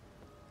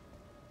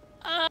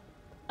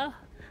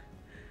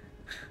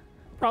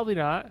 Probably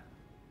not.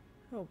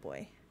 Oh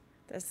boy.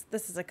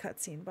 This is a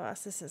cutscene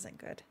boss. This isn't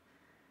good.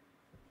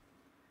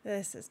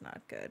 This is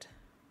not good.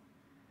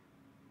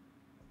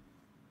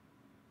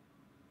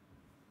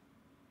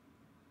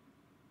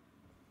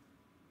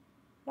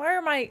 Why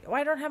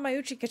don't I have my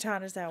Uchi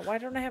katanas out? Why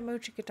don't I have my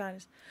Uchi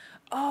katanas?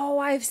 Oh,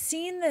 I've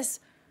seen this.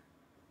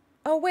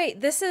 Oh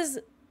wait, this is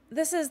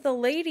the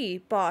lady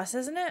boss,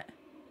 isn't it?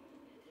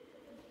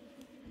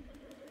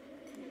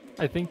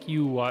 I think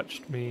you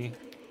watched me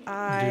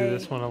do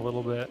this one a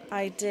little bit.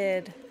 I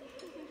did.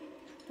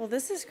 Well,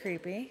 this is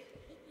creepy.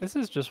 This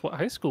is just what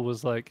high school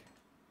was like.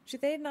 Do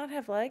they not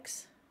have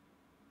legs?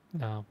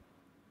 No.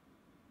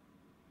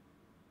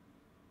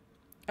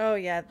 Oh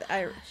yeah,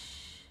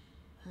 Hush,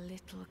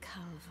 little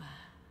Calva.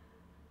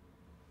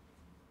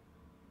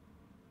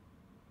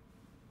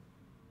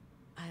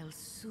 I'll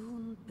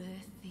soon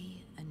birth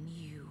thee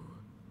anew,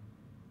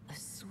 a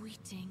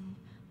sweeting,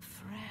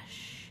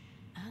 fresh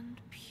and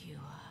pure.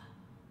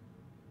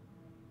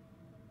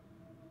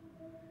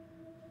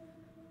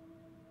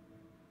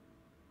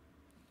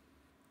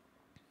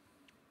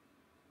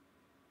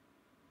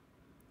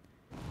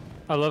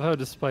 I love how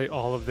despite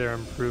all of their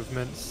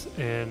improvements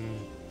in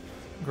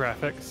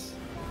graphics,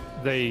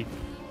 they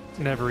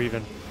never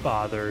even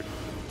bothered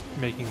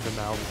making the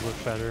mouths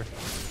look better.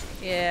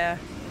 Yeah.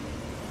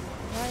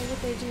 Why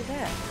would they do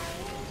that?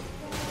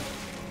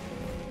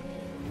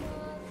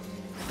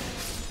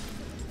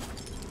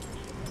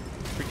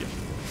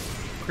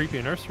 Freaking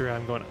creepy nursery.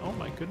 I'm going, oh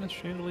my goodness,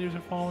 chandeliers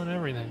are falling and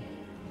everything.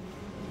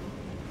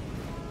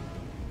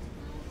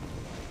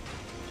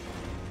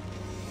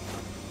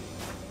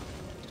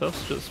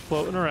 Stuff's just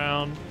floating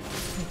around.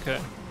 Okay.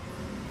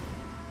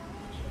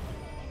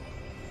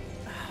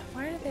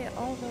 Why are they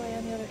all the way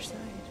on the other side?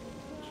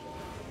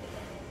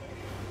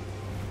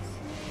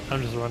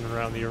 I'm just running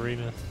around the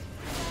arena.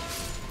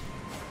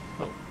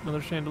 Oh, another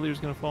chandelier's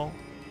gonna fall.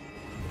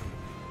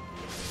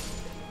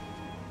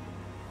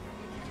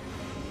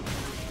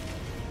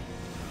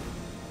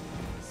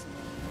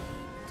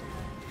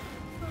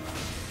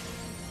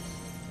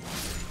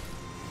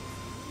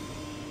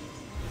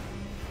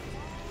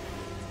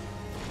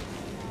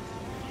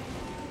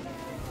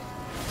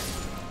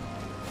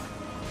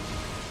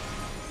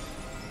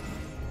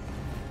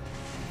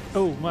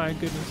 Oh my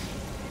goodness.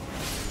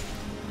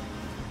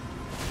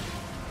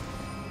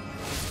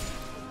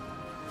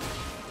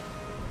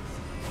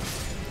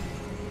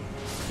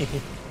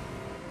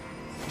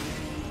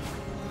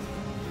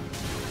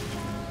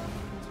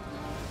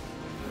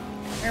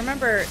 I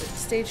remember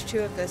stage 2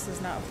 of this is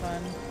not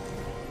fun.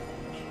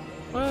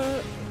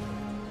 What?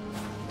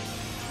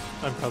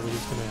 I'm probably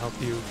just gonna help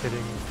you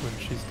hitting when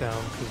she's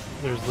down because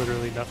there's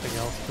literally nothing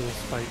else to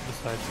this fight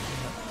besides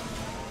that.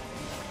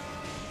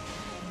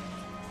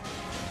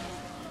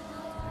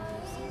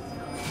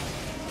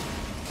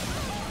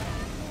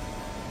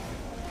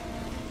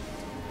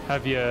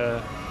 Have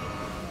you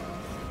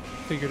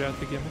figured out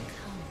the gimmick?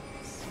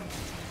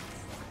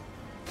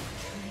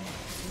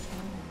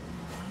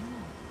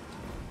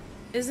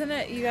 Isn't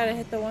it you gotta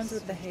hit the ones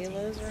with the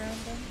halos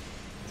around them?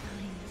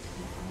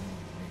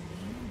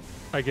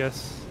 I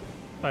guess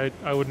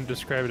I wouldn't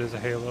describe it as a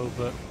halo,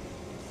 but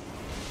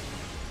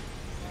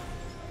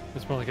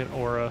it's more like an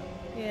aura.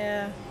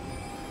 Yeah.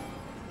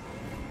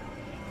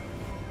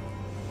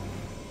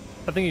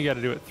 I think you got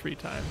to do it 3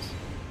 times.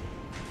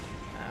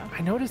 Oh.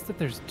 I noticed that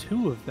there's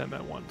 2 of them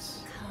at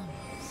once.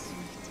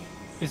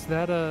 Is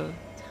that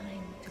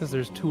because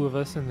there's 2 of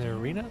us in the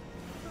arena?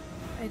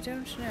 I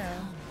don't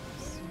know.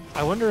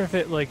 I wonder if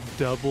it like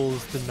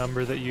doubles the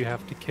number that you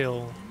have to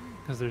kill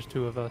because there's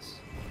 2 of us.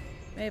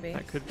 Maybe.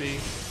 That could be.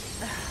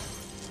 There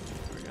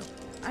we go.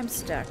 I'm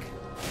stuck.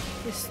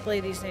 These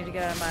ladies need to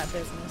get out of my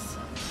business.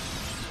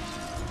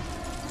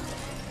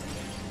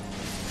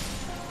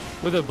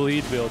 With a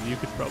bleed build, you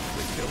could probably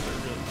kill her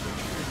really quick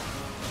here.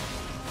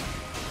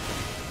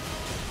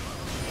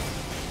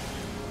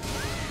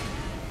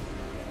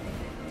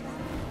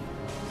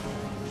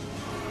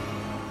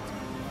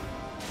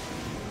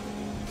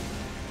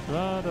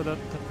 Da da da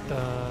da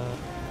da.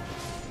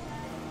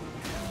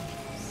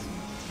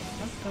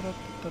 Da, da, da,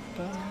 da,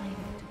 da.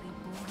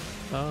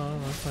 Oh,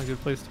 that's not a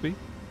good place to be.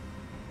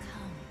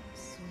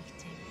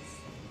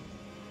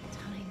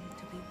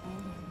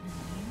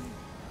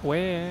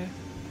 Where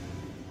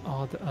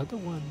are the other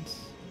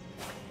ones?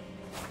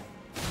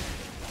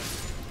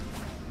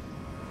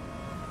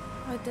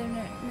 I do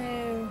not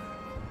know.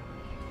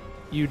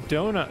 You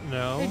do not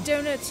know. I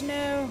do not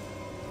know.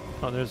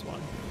 Oh, there's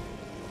one.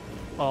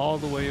 All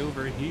the way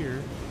over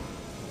here.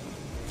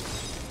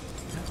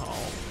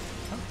 Oh,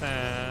 not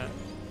that.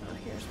 Oh,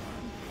 here's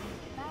one.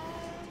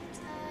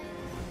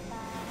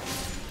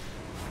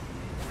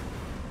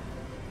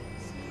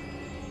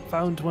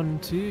 Found one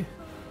too.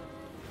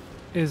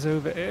 Is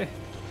over here.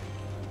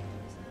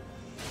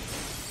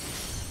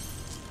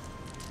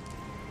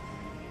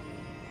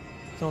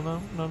 Still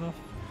no? Not enough?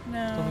 Still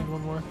need No.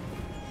 one more?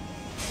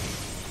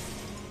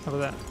 How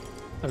about that?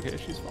 Okay,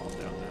 she's falling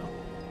down now.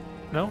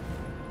 No?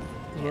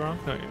 Is it wrong?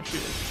 Oh yeah, she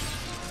is.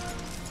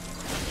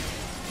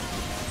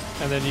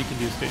 And then you can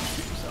do stage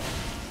 2 yourself.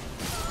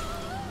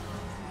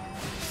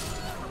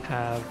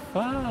 Have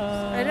fun!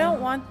 I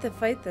don't want to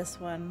fight this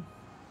one.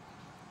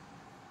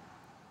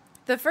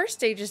 The first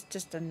stage is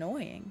just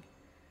annoying.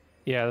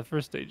 Yeah, the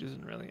first stage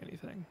isn't really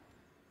anything.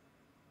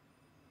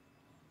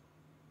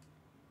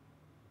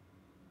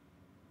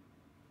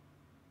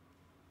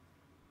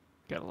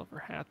 Gotta love her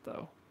hat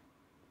though.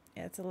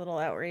 Yeah, it's a little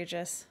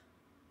outrageous.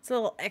 It's a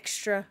little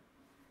extra.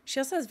 She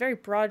also has very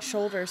broad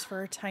shoulders for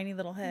her tiny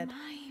little head.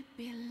 My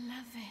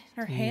beloved.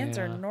 Her hands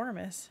are Yeah.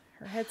 enormous.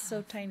 Her head's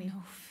so tiny.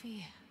 No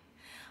fear.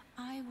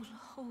 I will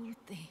hold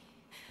thee.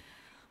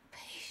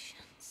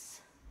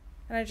 Patience.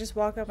 And I just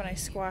walk up and I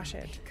squash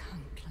it. Be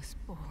countless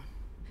born.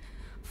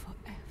 Forever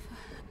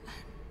and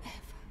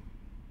ever.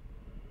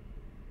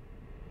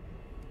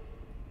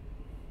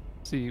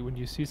 See, when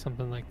you see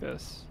something like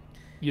this,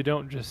 you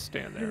don't just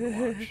stand there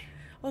and watch.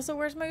 Also,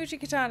 where's my Uchi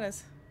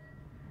katanas?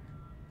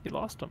 You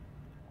lost them.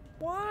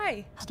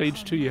 Why?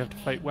 Stage 2, you have to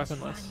Upon my fight name is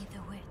weaponless. Rani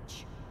the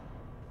witch.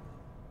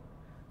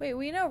 Wait,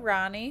 we know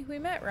Ronnie. We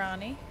met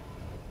Ronnie.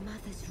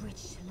 Mother's rich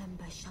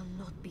slumber shall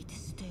not be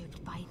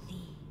disturbed by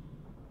thee.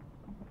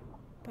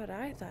 But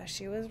I thought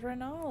she was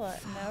Renala.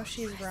 Now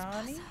she's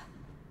Ronnie?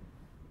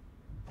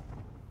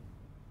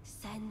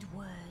 Send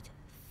word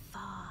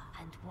far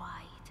and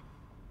wide.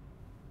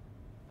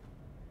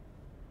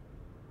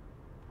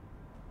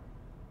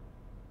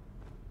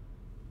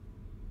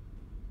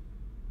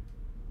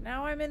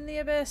 Now I'm in the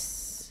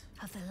abyss.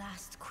 Of the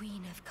last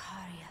queen of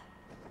Caria,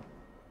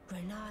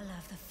 Renala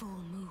of the full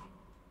moon.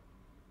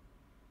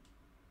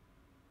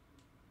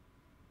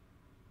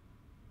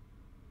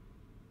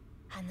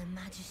 And the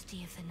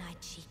majesty of the night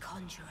she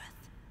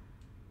conjureth.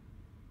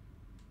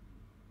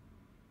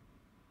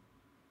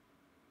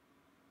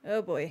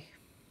 Oh boy.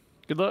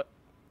 Good luck.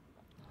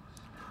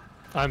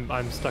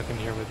 I'm stuck in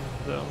here with him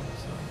though,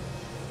 so.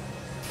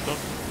 Don't.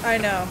 I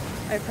know.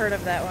 I've heard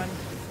of that one.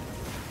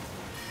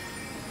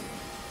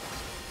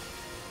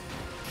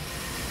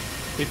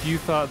 If you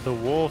thought the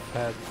wolf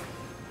had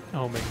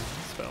homing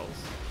spells.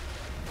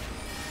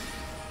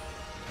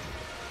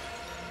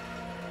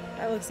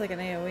 That looks like an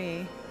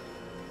AoE.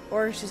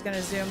 Or she's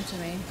gonna zoom to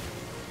me.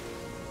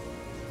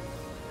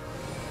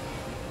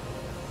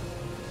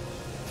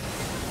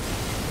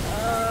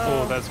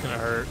 Oh, that's gonna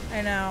hurt.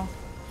 I know.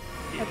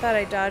 I thought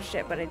I dodged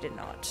it, but I did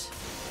not.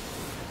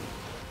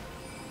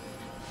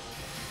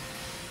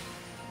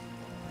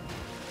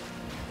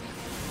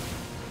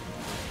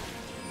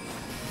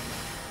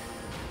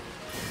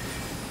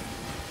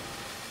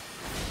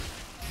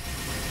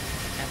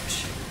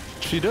 Ouch.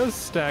 She does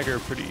stagger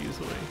pretty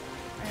easily.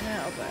 I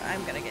know, but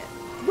I'm gonna get...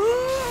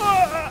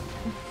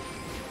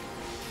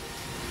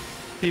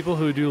 People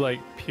who do like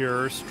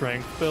pure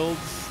strength builds,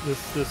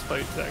 this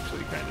fight's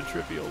actually kind of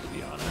trivial, to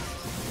be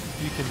honest.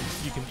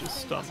 You can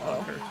just stun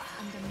on her.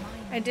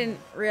 I didn't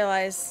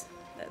realize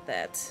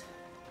that.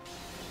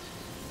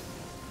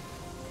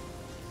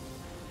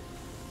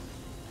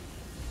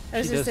 I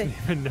was She just doesn't saying.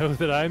 even know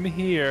that I'm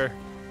here.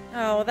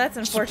 Oh, well, that's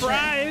unfortunate.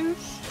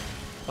 Surprise!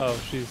 Oh,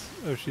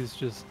 she's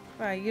just.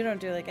 Wow, you don't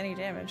do like any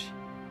damage.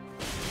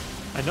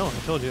 I know.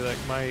 I told you that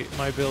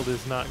my build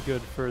is not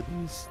good for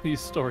these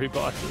story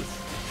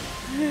bosses.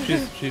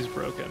 She's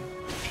broken.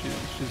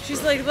 She's She's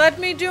broken. like, let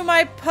me do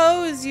my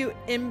pose, you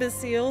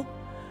imbecile.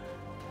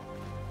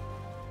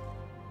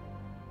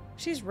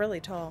 She's really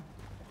tall.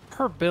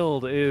 Her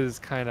build is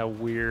kind of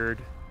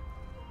weird.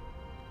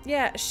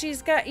 Yeah,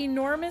 she's got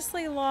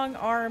enormously long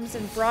arms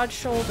and broad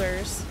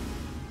shoulders.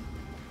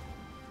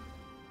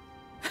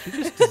 She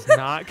just does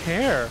not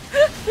care.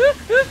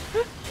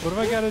 What do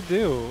I gotta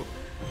do?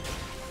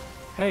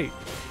 Hey.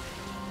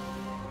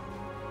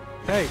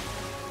 Hey.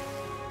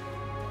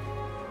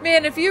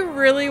 Man, if you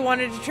really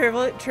wanted to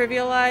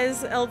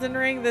trivialize Elden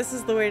Ring, this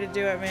is the way to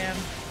do it, man.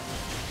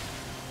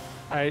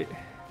 I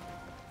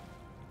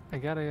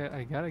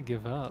gotta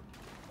give up.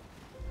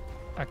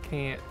 I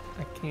can't.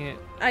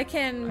 I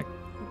can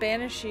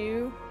banish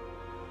you.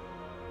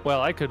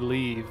 Well, I could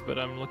leave, but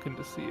I'm looking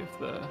to see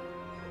if I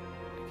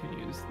can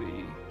use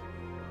the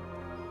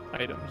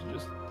items to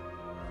just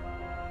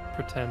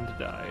pretend to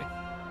die.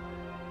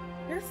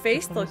 Your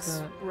face Which one is looks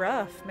that?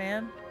 rough,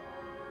 man.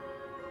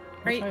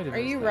 Which item Are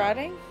is you that?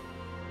 rotting?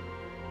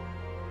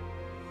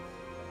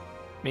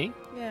 Me?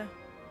 Yeah.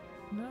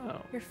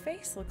 No. Your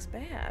face looks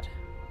bad.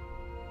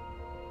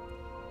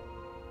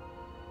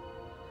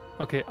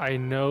 Okay, I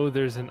know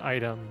there's an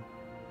item,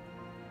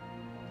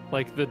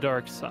 like the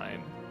dark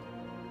sign,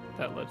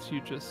 that lets you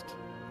just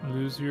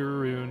lose your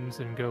runes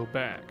and go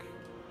back.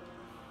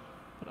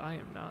 But I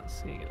am not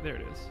seeing it. There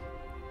it is.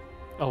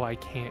 Oh, I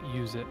can't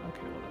use it.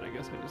 Okay, well then I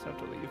guess I just have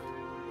to leave.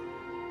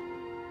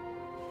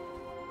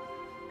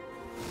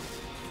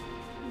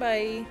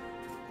 Bye.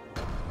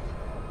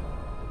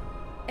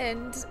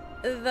 And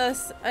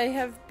thus I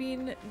have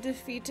been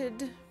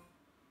defeated.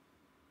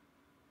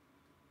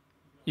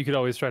 You could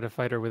always try to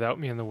fight her without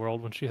me in the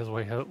world when she has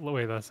way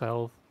less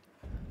health.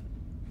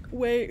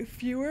 Way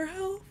fewer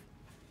health?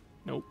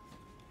 Nope.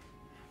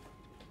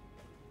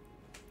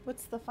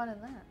 What's the fun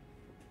in that?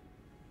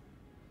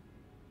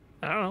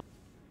 I don't know.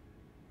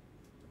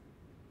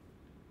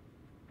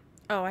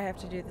 Oh, I have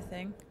to do the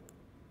thing.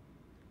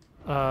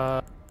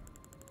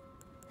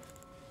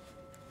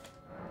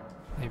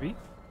 Maybe?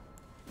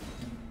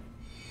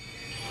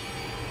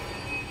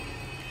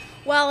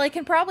 Well, I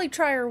can probably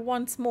try her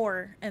once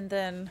more and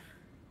then...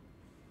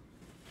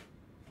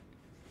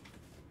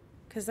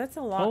 Because that's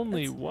a long...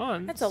 Only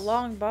once? That's a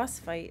long boss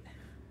fight.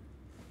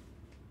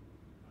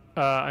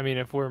 I mean,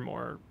 if we're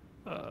more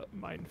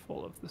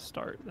mindful of the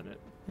start, then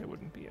it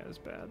wouldn't be as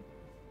bad.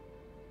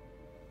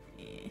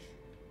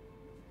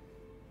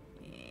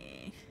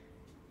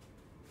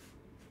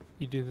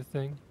 You do the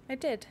thing? I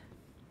did.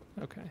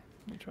 Okay,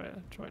 let me try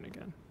to join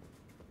again.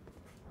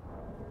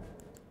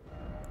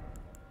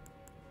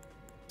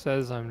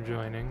 Says I'm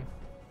joining.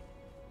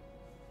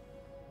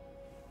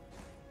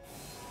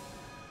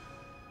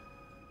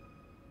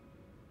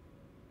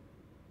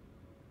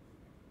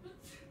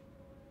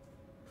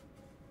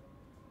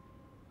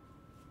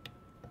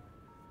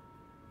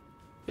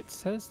 It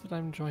says that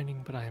I'm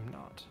joining, but I am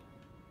not.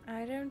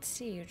 I don't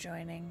see you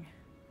joining.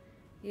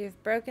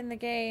 You've broken the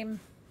game.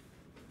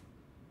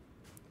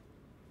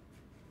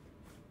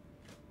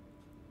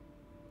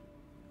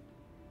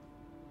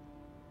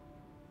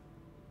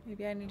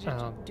 Maybe I need you to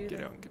I'll do get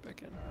that. out and get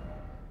back in.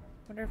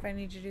 Wonder if I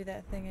need to do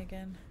that thing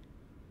again.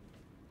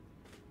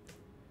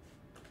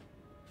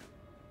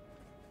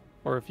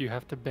 Or if you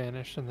have to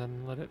banish and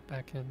then let it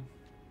back in.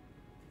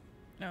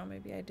 No,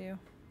 maybe I do.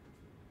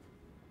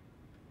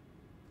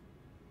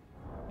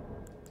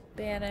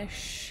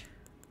 Banish.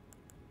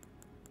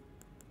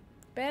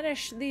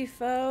 Banish the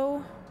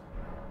foe.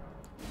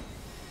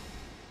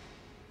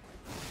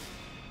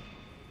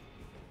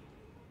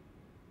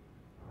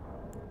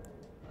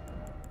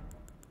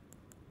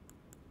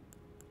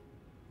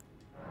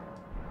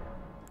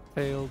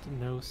 Failed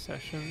no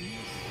sessions.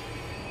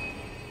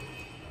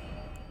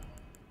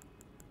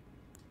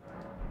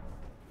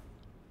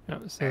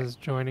 It says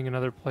joining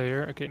another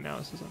player. Okay, now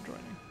it says I'm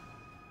joining.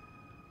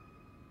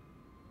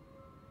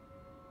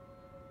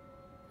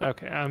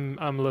 Okay,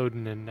 I'm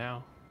loading in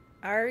now.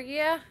 Are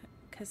ya?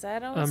 Cause I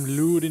don't I'm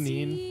loading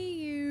see in.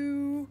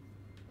 you.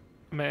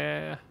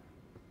 Meh.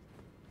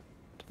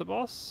 To the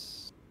boss.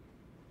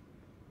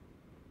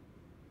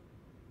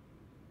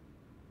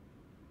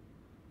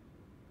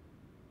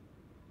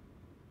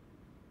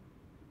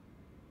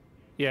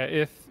 Yeah,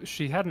 if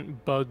she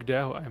hadn't bugged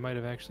out, I might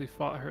have actually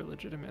fought her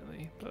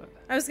legitimately, but...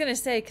 I was gonna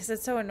say, because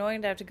it's so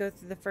annoying to have to go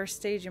through the first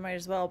stage, you might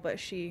as well, but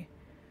she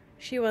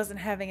wasn't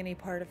having any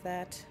part of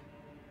that.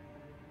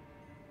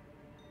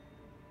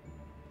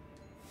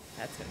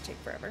 That's gonna take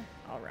forever.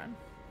 I'll run.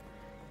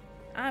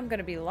 I'm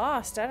gonna be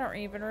lost. I don't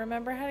even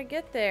remember how to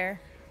get there.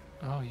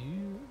 Oh,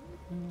 you...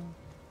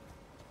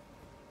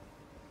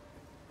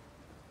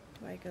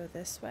 Do I go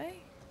this way?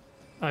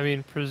 I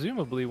mean,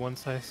 presumably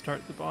once I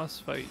start the boss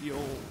fight,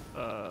 you'll,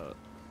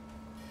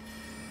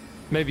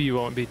 maybe you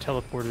won't be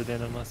teleported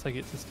in unless I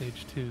get to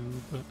stage 2,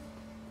 but...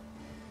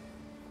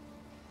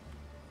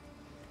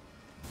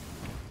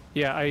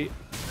 Yeah, I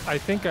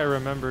think I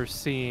remember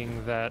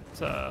seeing that,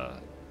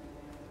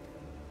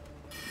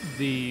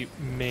 the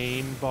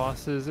main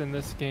bosses in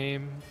this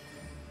game,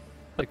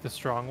 like the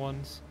strong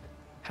ones,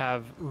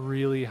 have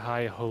really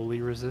high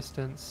holy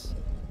resistance.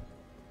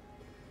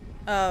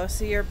 Oh,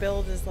 so your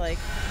build is like...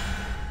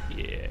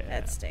 Yeah.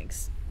 That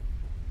stinks.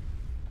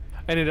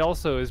 And it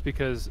also is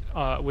because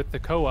with the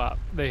co-op,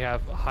 they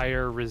have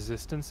higher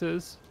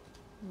resistances.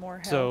 More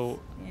health. So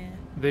yeah.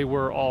 they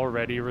were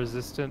already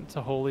resistant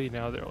to holy,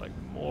 now they're like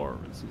more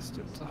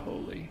resistant to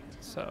holy.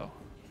 So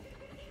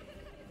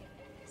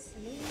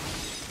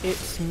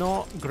it's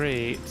not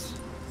great.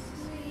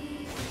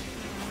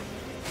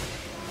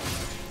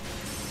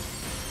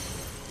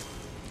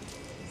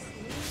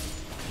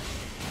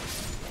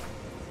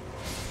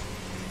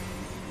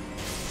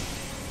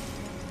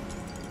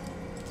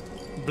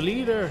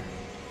 Bleeder!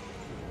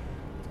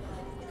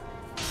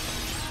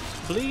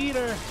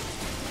 Bleeder!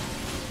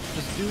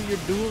 Just do your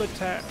dual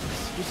attacks.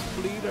 Just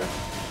bleeder.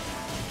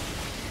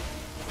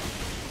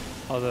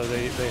 Although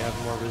they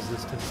have more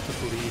resistance to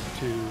bleed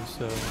too,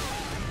 so...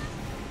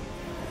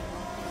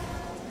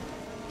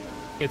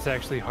 It's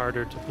actually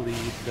harder to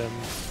bleed than...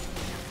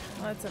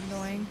 Well, that's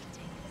annoying.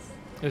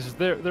 It's just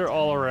they're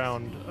all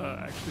around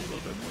actually a little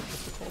bit more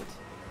difficult.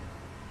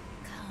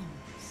 Come,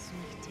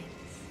 sweetings.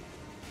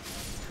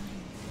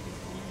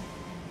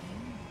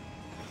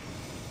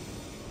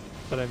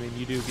 But I mean,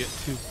 you do get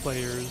 2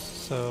 players,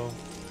 so...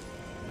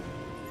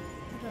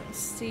 I don't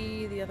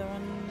see the other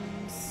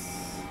ones.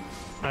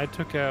 I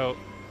took out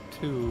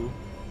 2,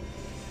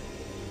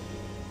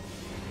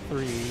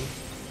 3. Is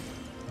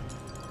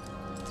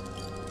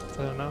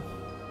that enough?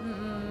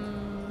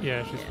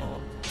 Yeah, she's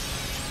fallen.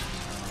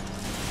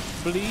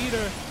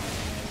 Bleeder!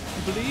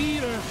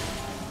 Bleeder!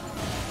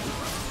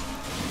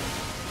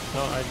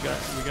 Oh,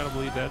 we gotta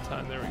bleed that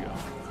time. There we go.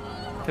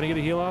 Can I get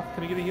a heal off?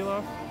 Can I get a heal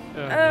off?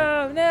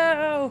 Oh,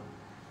 no!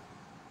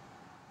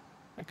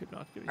 I could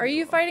not get a Are heal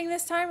you off. fighting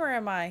this time, or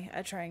am I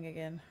trying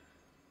again?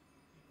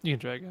 You can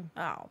try again.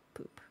 Oh,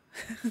 poop.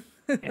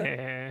 Skip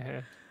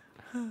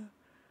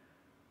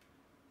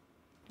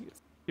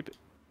it.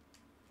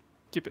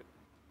 Skip it.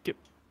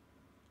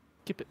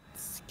 Skip it.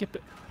 Skip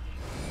it.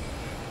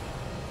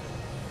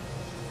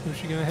 Who's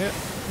she gonna hit?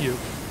 You.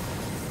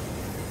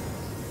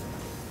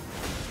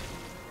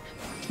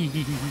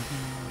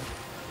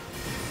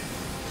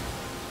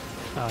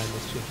 Ah, I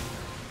missed you.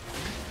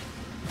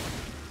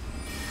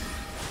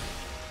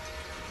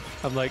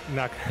 I'm like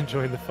not gonna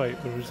join the fight,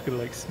 but we're just gonna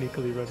like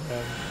sneakily run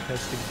around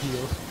casting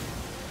heal.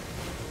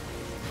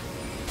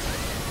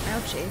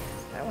 Ouchie.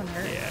 That one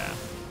hurt. Yeah,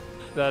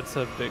 that's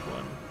a big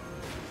one.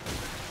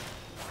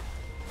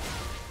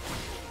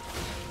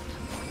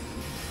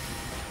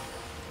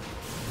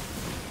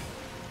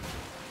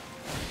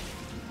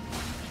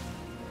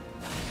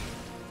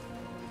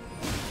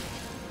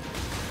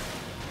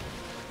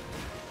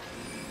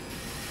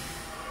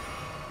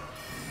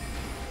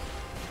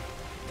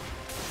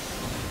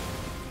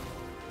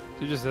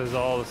 It just has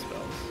all the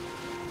spells.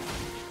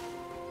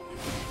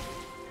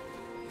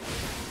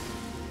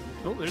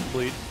 Oh, there's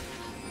bleed.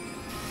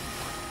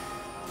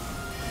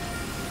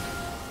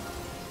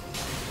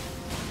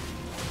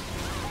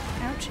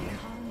 Ouchie.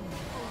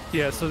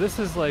 Yeah, so this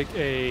is like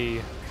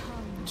a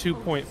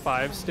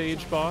 2.5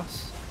 stage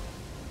boss.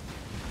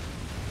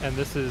 And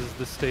this is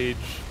the stage,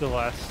 the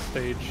last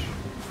stage,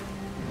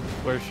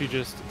 where she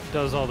just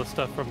does all the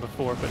stuff from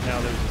before, but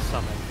now there's a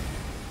summon.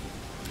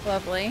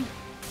 Lovely.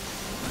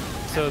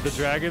 So the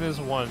dragon is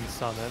 1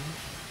 summon.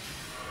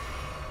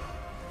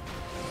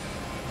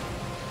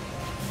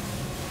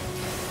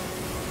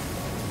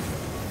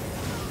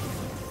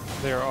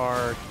 There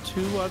are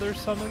 2 other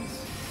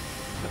summons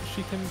that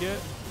she can get.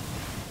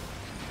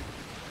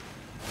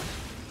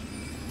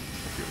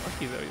 If you're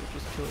lucky though, you'll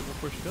just kill her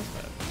before she does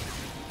that.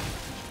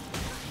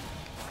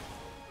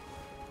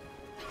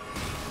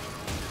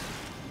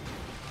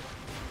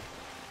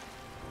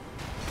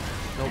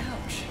 Nope.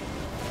 Ouch.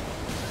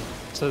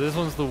 So this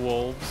one's the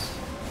wolves.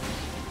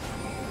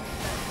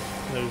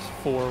 there's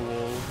 4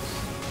 wolves.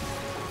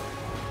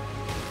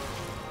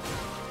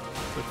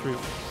 Or 3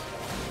 wolves.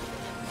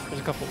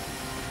 There's a couple.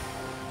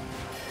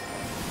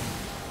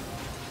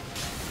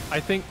 I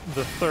think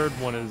the third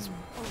one is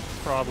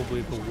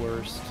probably the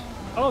worst.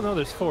 Oh no,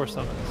 there's 4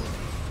 summons.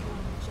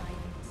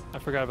 I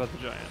forgot about the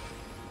giant.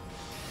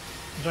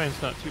 The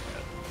giant's not too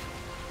bad.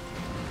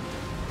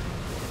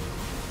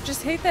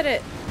 Just hate that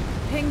it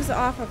pings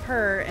off of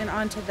her and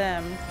onto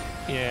them.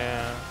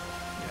 Yeah.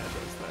 Yeah, it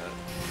does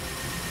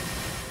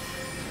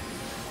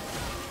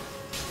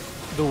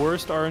that. The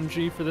worst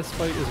RNG for this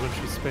fight is when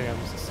she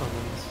spams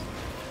summons.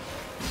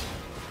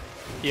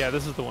 Yeah,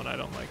 this is the one I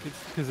don't like.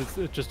 It's because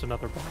it's just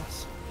another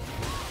boss.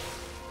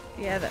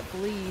 Yeah, that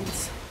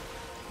bleeds.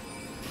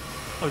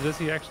 Oh, does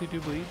he actually do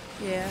bleed?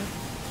 Yeah.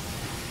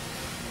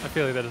 I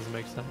feel like that doesn't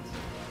make sense.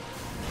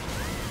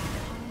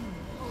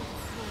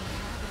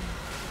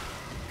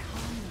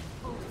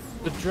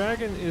 The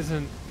dragon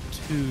isn't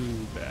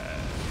too bad.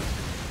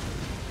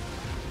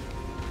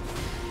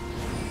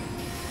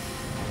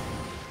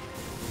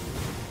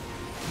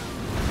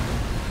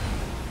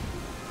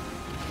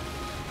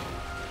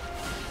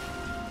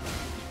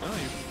 Oh,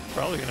 you're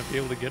probably gonna be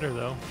able to get her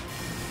though.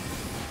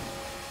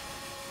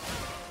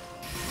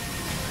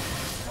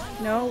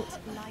 No.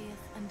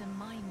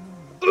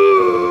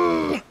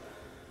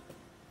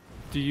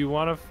 Do you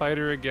want to fight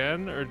her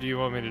again, or do you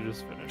want me to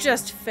just finish?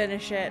 Just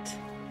finish it.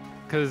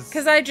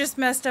 Because I just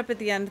messed up at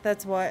the end,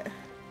 that's what.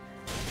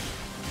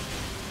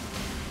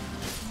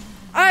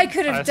 I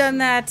could have done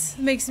that.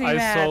 Makes me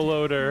mad. I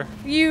soloed her.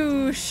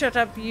 You shut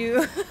up,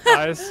 you.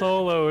 I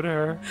soloed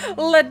her.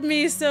 Let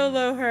me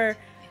solo her.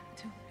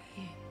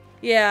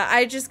 Yeah,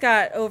 I just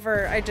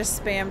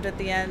spammed at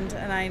the end,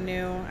 and I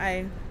knew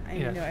I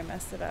knew I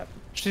messed it up.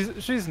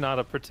 She's not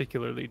a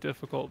particularly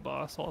difficult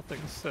boss, all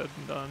things said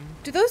and done.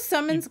 Do those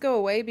summons go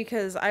away?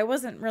 Because I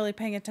wasn't really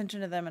paying attention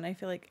to them, and I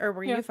feel like, or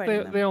were you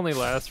fighting them? They only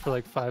last for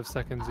like 5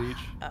 seconds each.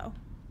 Oh,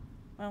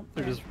 well,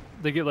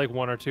 they get like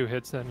 1 or 2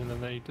 hits in, and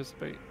then they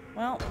dissipate.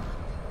 Well,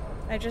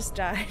 I just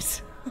died.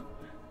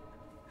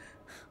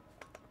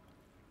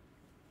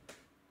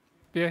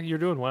 Yeah, you're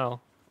doing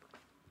well.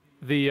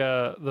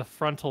 The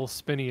frontal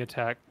spinny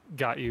attack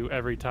got you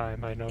every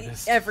time, I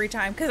noticed. Every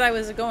time, because I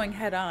was going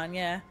head on.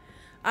 Yeah,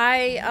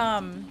 I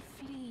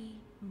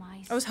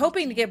was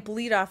hoping to get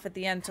bleed off at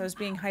the end, so I was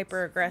being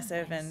hyper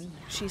aggressive, and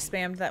she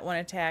spammed that one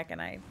attack,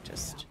 and I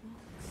just.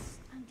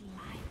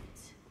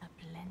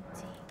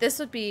 This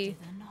would be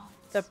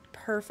the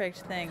perfect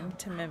thing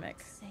to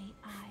mimic.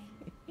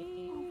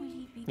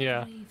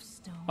 Yeah.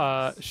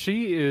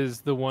 She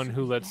is the one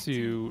who lets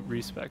you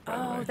respec, by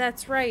the way. Oh,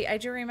 that's right. I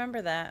do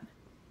remember that.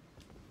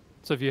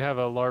 So if you have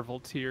a larval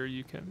tier,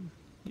 you can.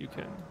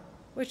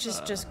 Which is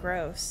just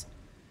gross.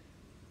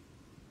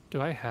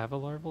 Do I have a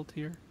larval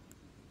tier?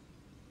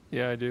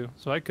 Yeah, I do.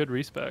 So I could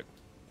respec,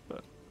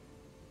 but.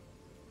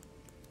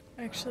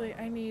 Actually,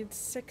 I need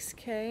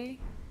 6K.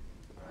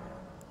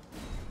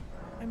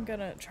 I'm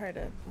gonna try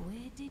to.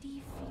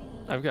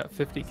 I've got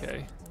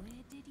 50K.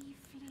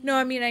 No,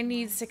 I mean I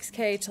need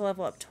 6K to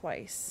level up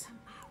twice.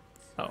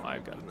 Oh,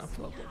 I've got enough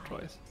to level up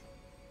twice.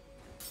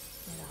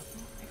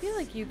 I feel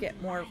like you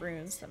get more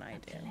runes than I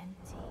do.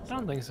 I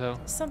don't think so.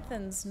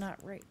 Something's not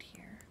right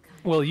here.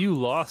 Well, you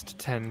lost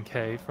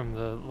 10K from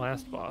the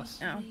last boss.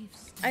 Oh.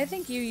 I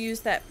think you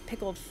used that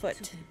pickled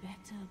foot.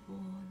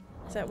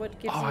 Is that what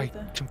gives you I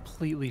the...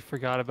 completely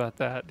forgot about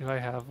that. Do I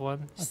have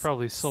one? I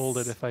probably sold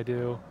it if I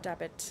do.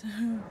 Stop it.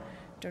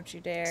 Don't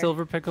you dare.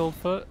 Silver pickled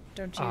foot?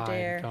 Don't you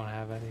dare. I don't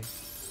have any.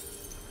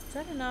 Is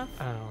that enough?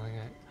 I don't think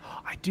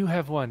I do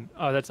have one.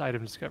 Oh, that's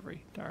item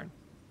discovery. Darn.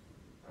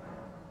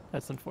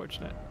 That's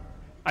unfortunate.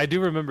 I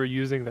do remember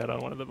using that on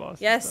one of the bosses.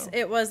 Yes, though.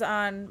 it was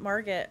on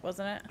Margit,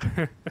 wasn't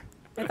it?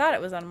 I thought it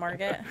was on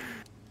Margit.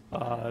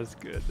 That's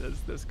good.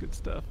 That's good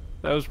stuff.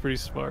 That was pretty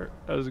smart.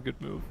 That was a good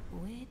move.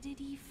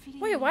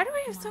 Wait, why do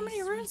I have so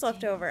many runes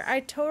left over? I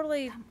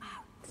totally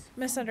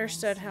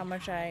misunderstood how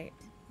much I...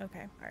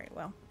 Okay, alright,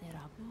 well.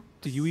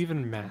 Do you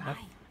even math?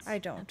 I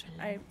don't.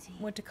 I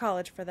went to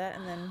college for that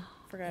and then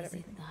forgot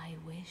everything.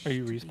 Are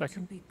you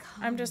respecing?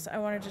 I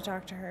wanted to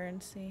talk to her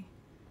and see.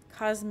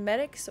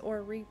 Cosmetics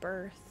or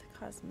rebirth?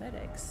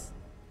 Cosmetics.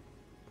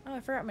 Oh, I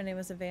forgot my name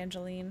was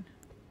Evangeline.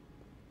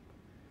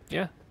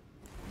 Yeah.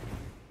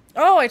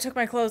 Oh, I took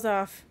my clothes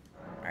off.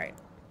 Alright.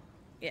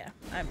 Yeah,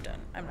 I'm done.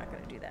 I'm not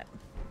going to do that.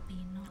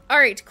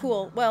 Alright,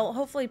 cool. Well,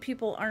 hopefully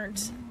people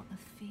aren't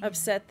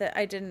upset that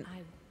I didn't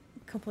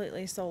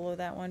completely solo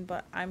that one,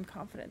 but I'm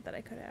confident that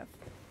I could have.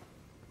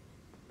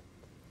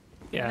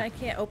 Yeah. And I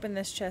can't open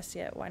this chest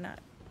yet. Why not?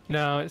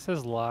 No, it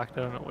says locked.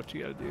 I don't know what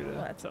you got to do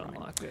to fine.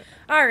 unlock it.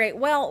 Alright,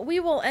 well, we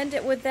will end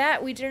it with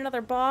that. We did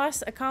another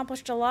boss,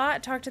 accomplished a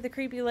lot, talked to the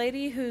creepy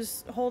lady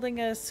who's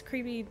holding us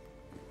creepy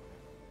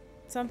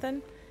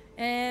something.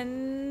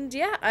 And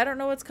yeah, I don't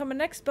know what's coming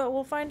next, but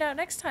we'll find out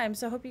next time.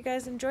 So hope you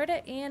guys enjoyed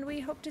it, and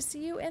we hope to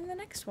see you in the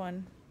next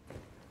one.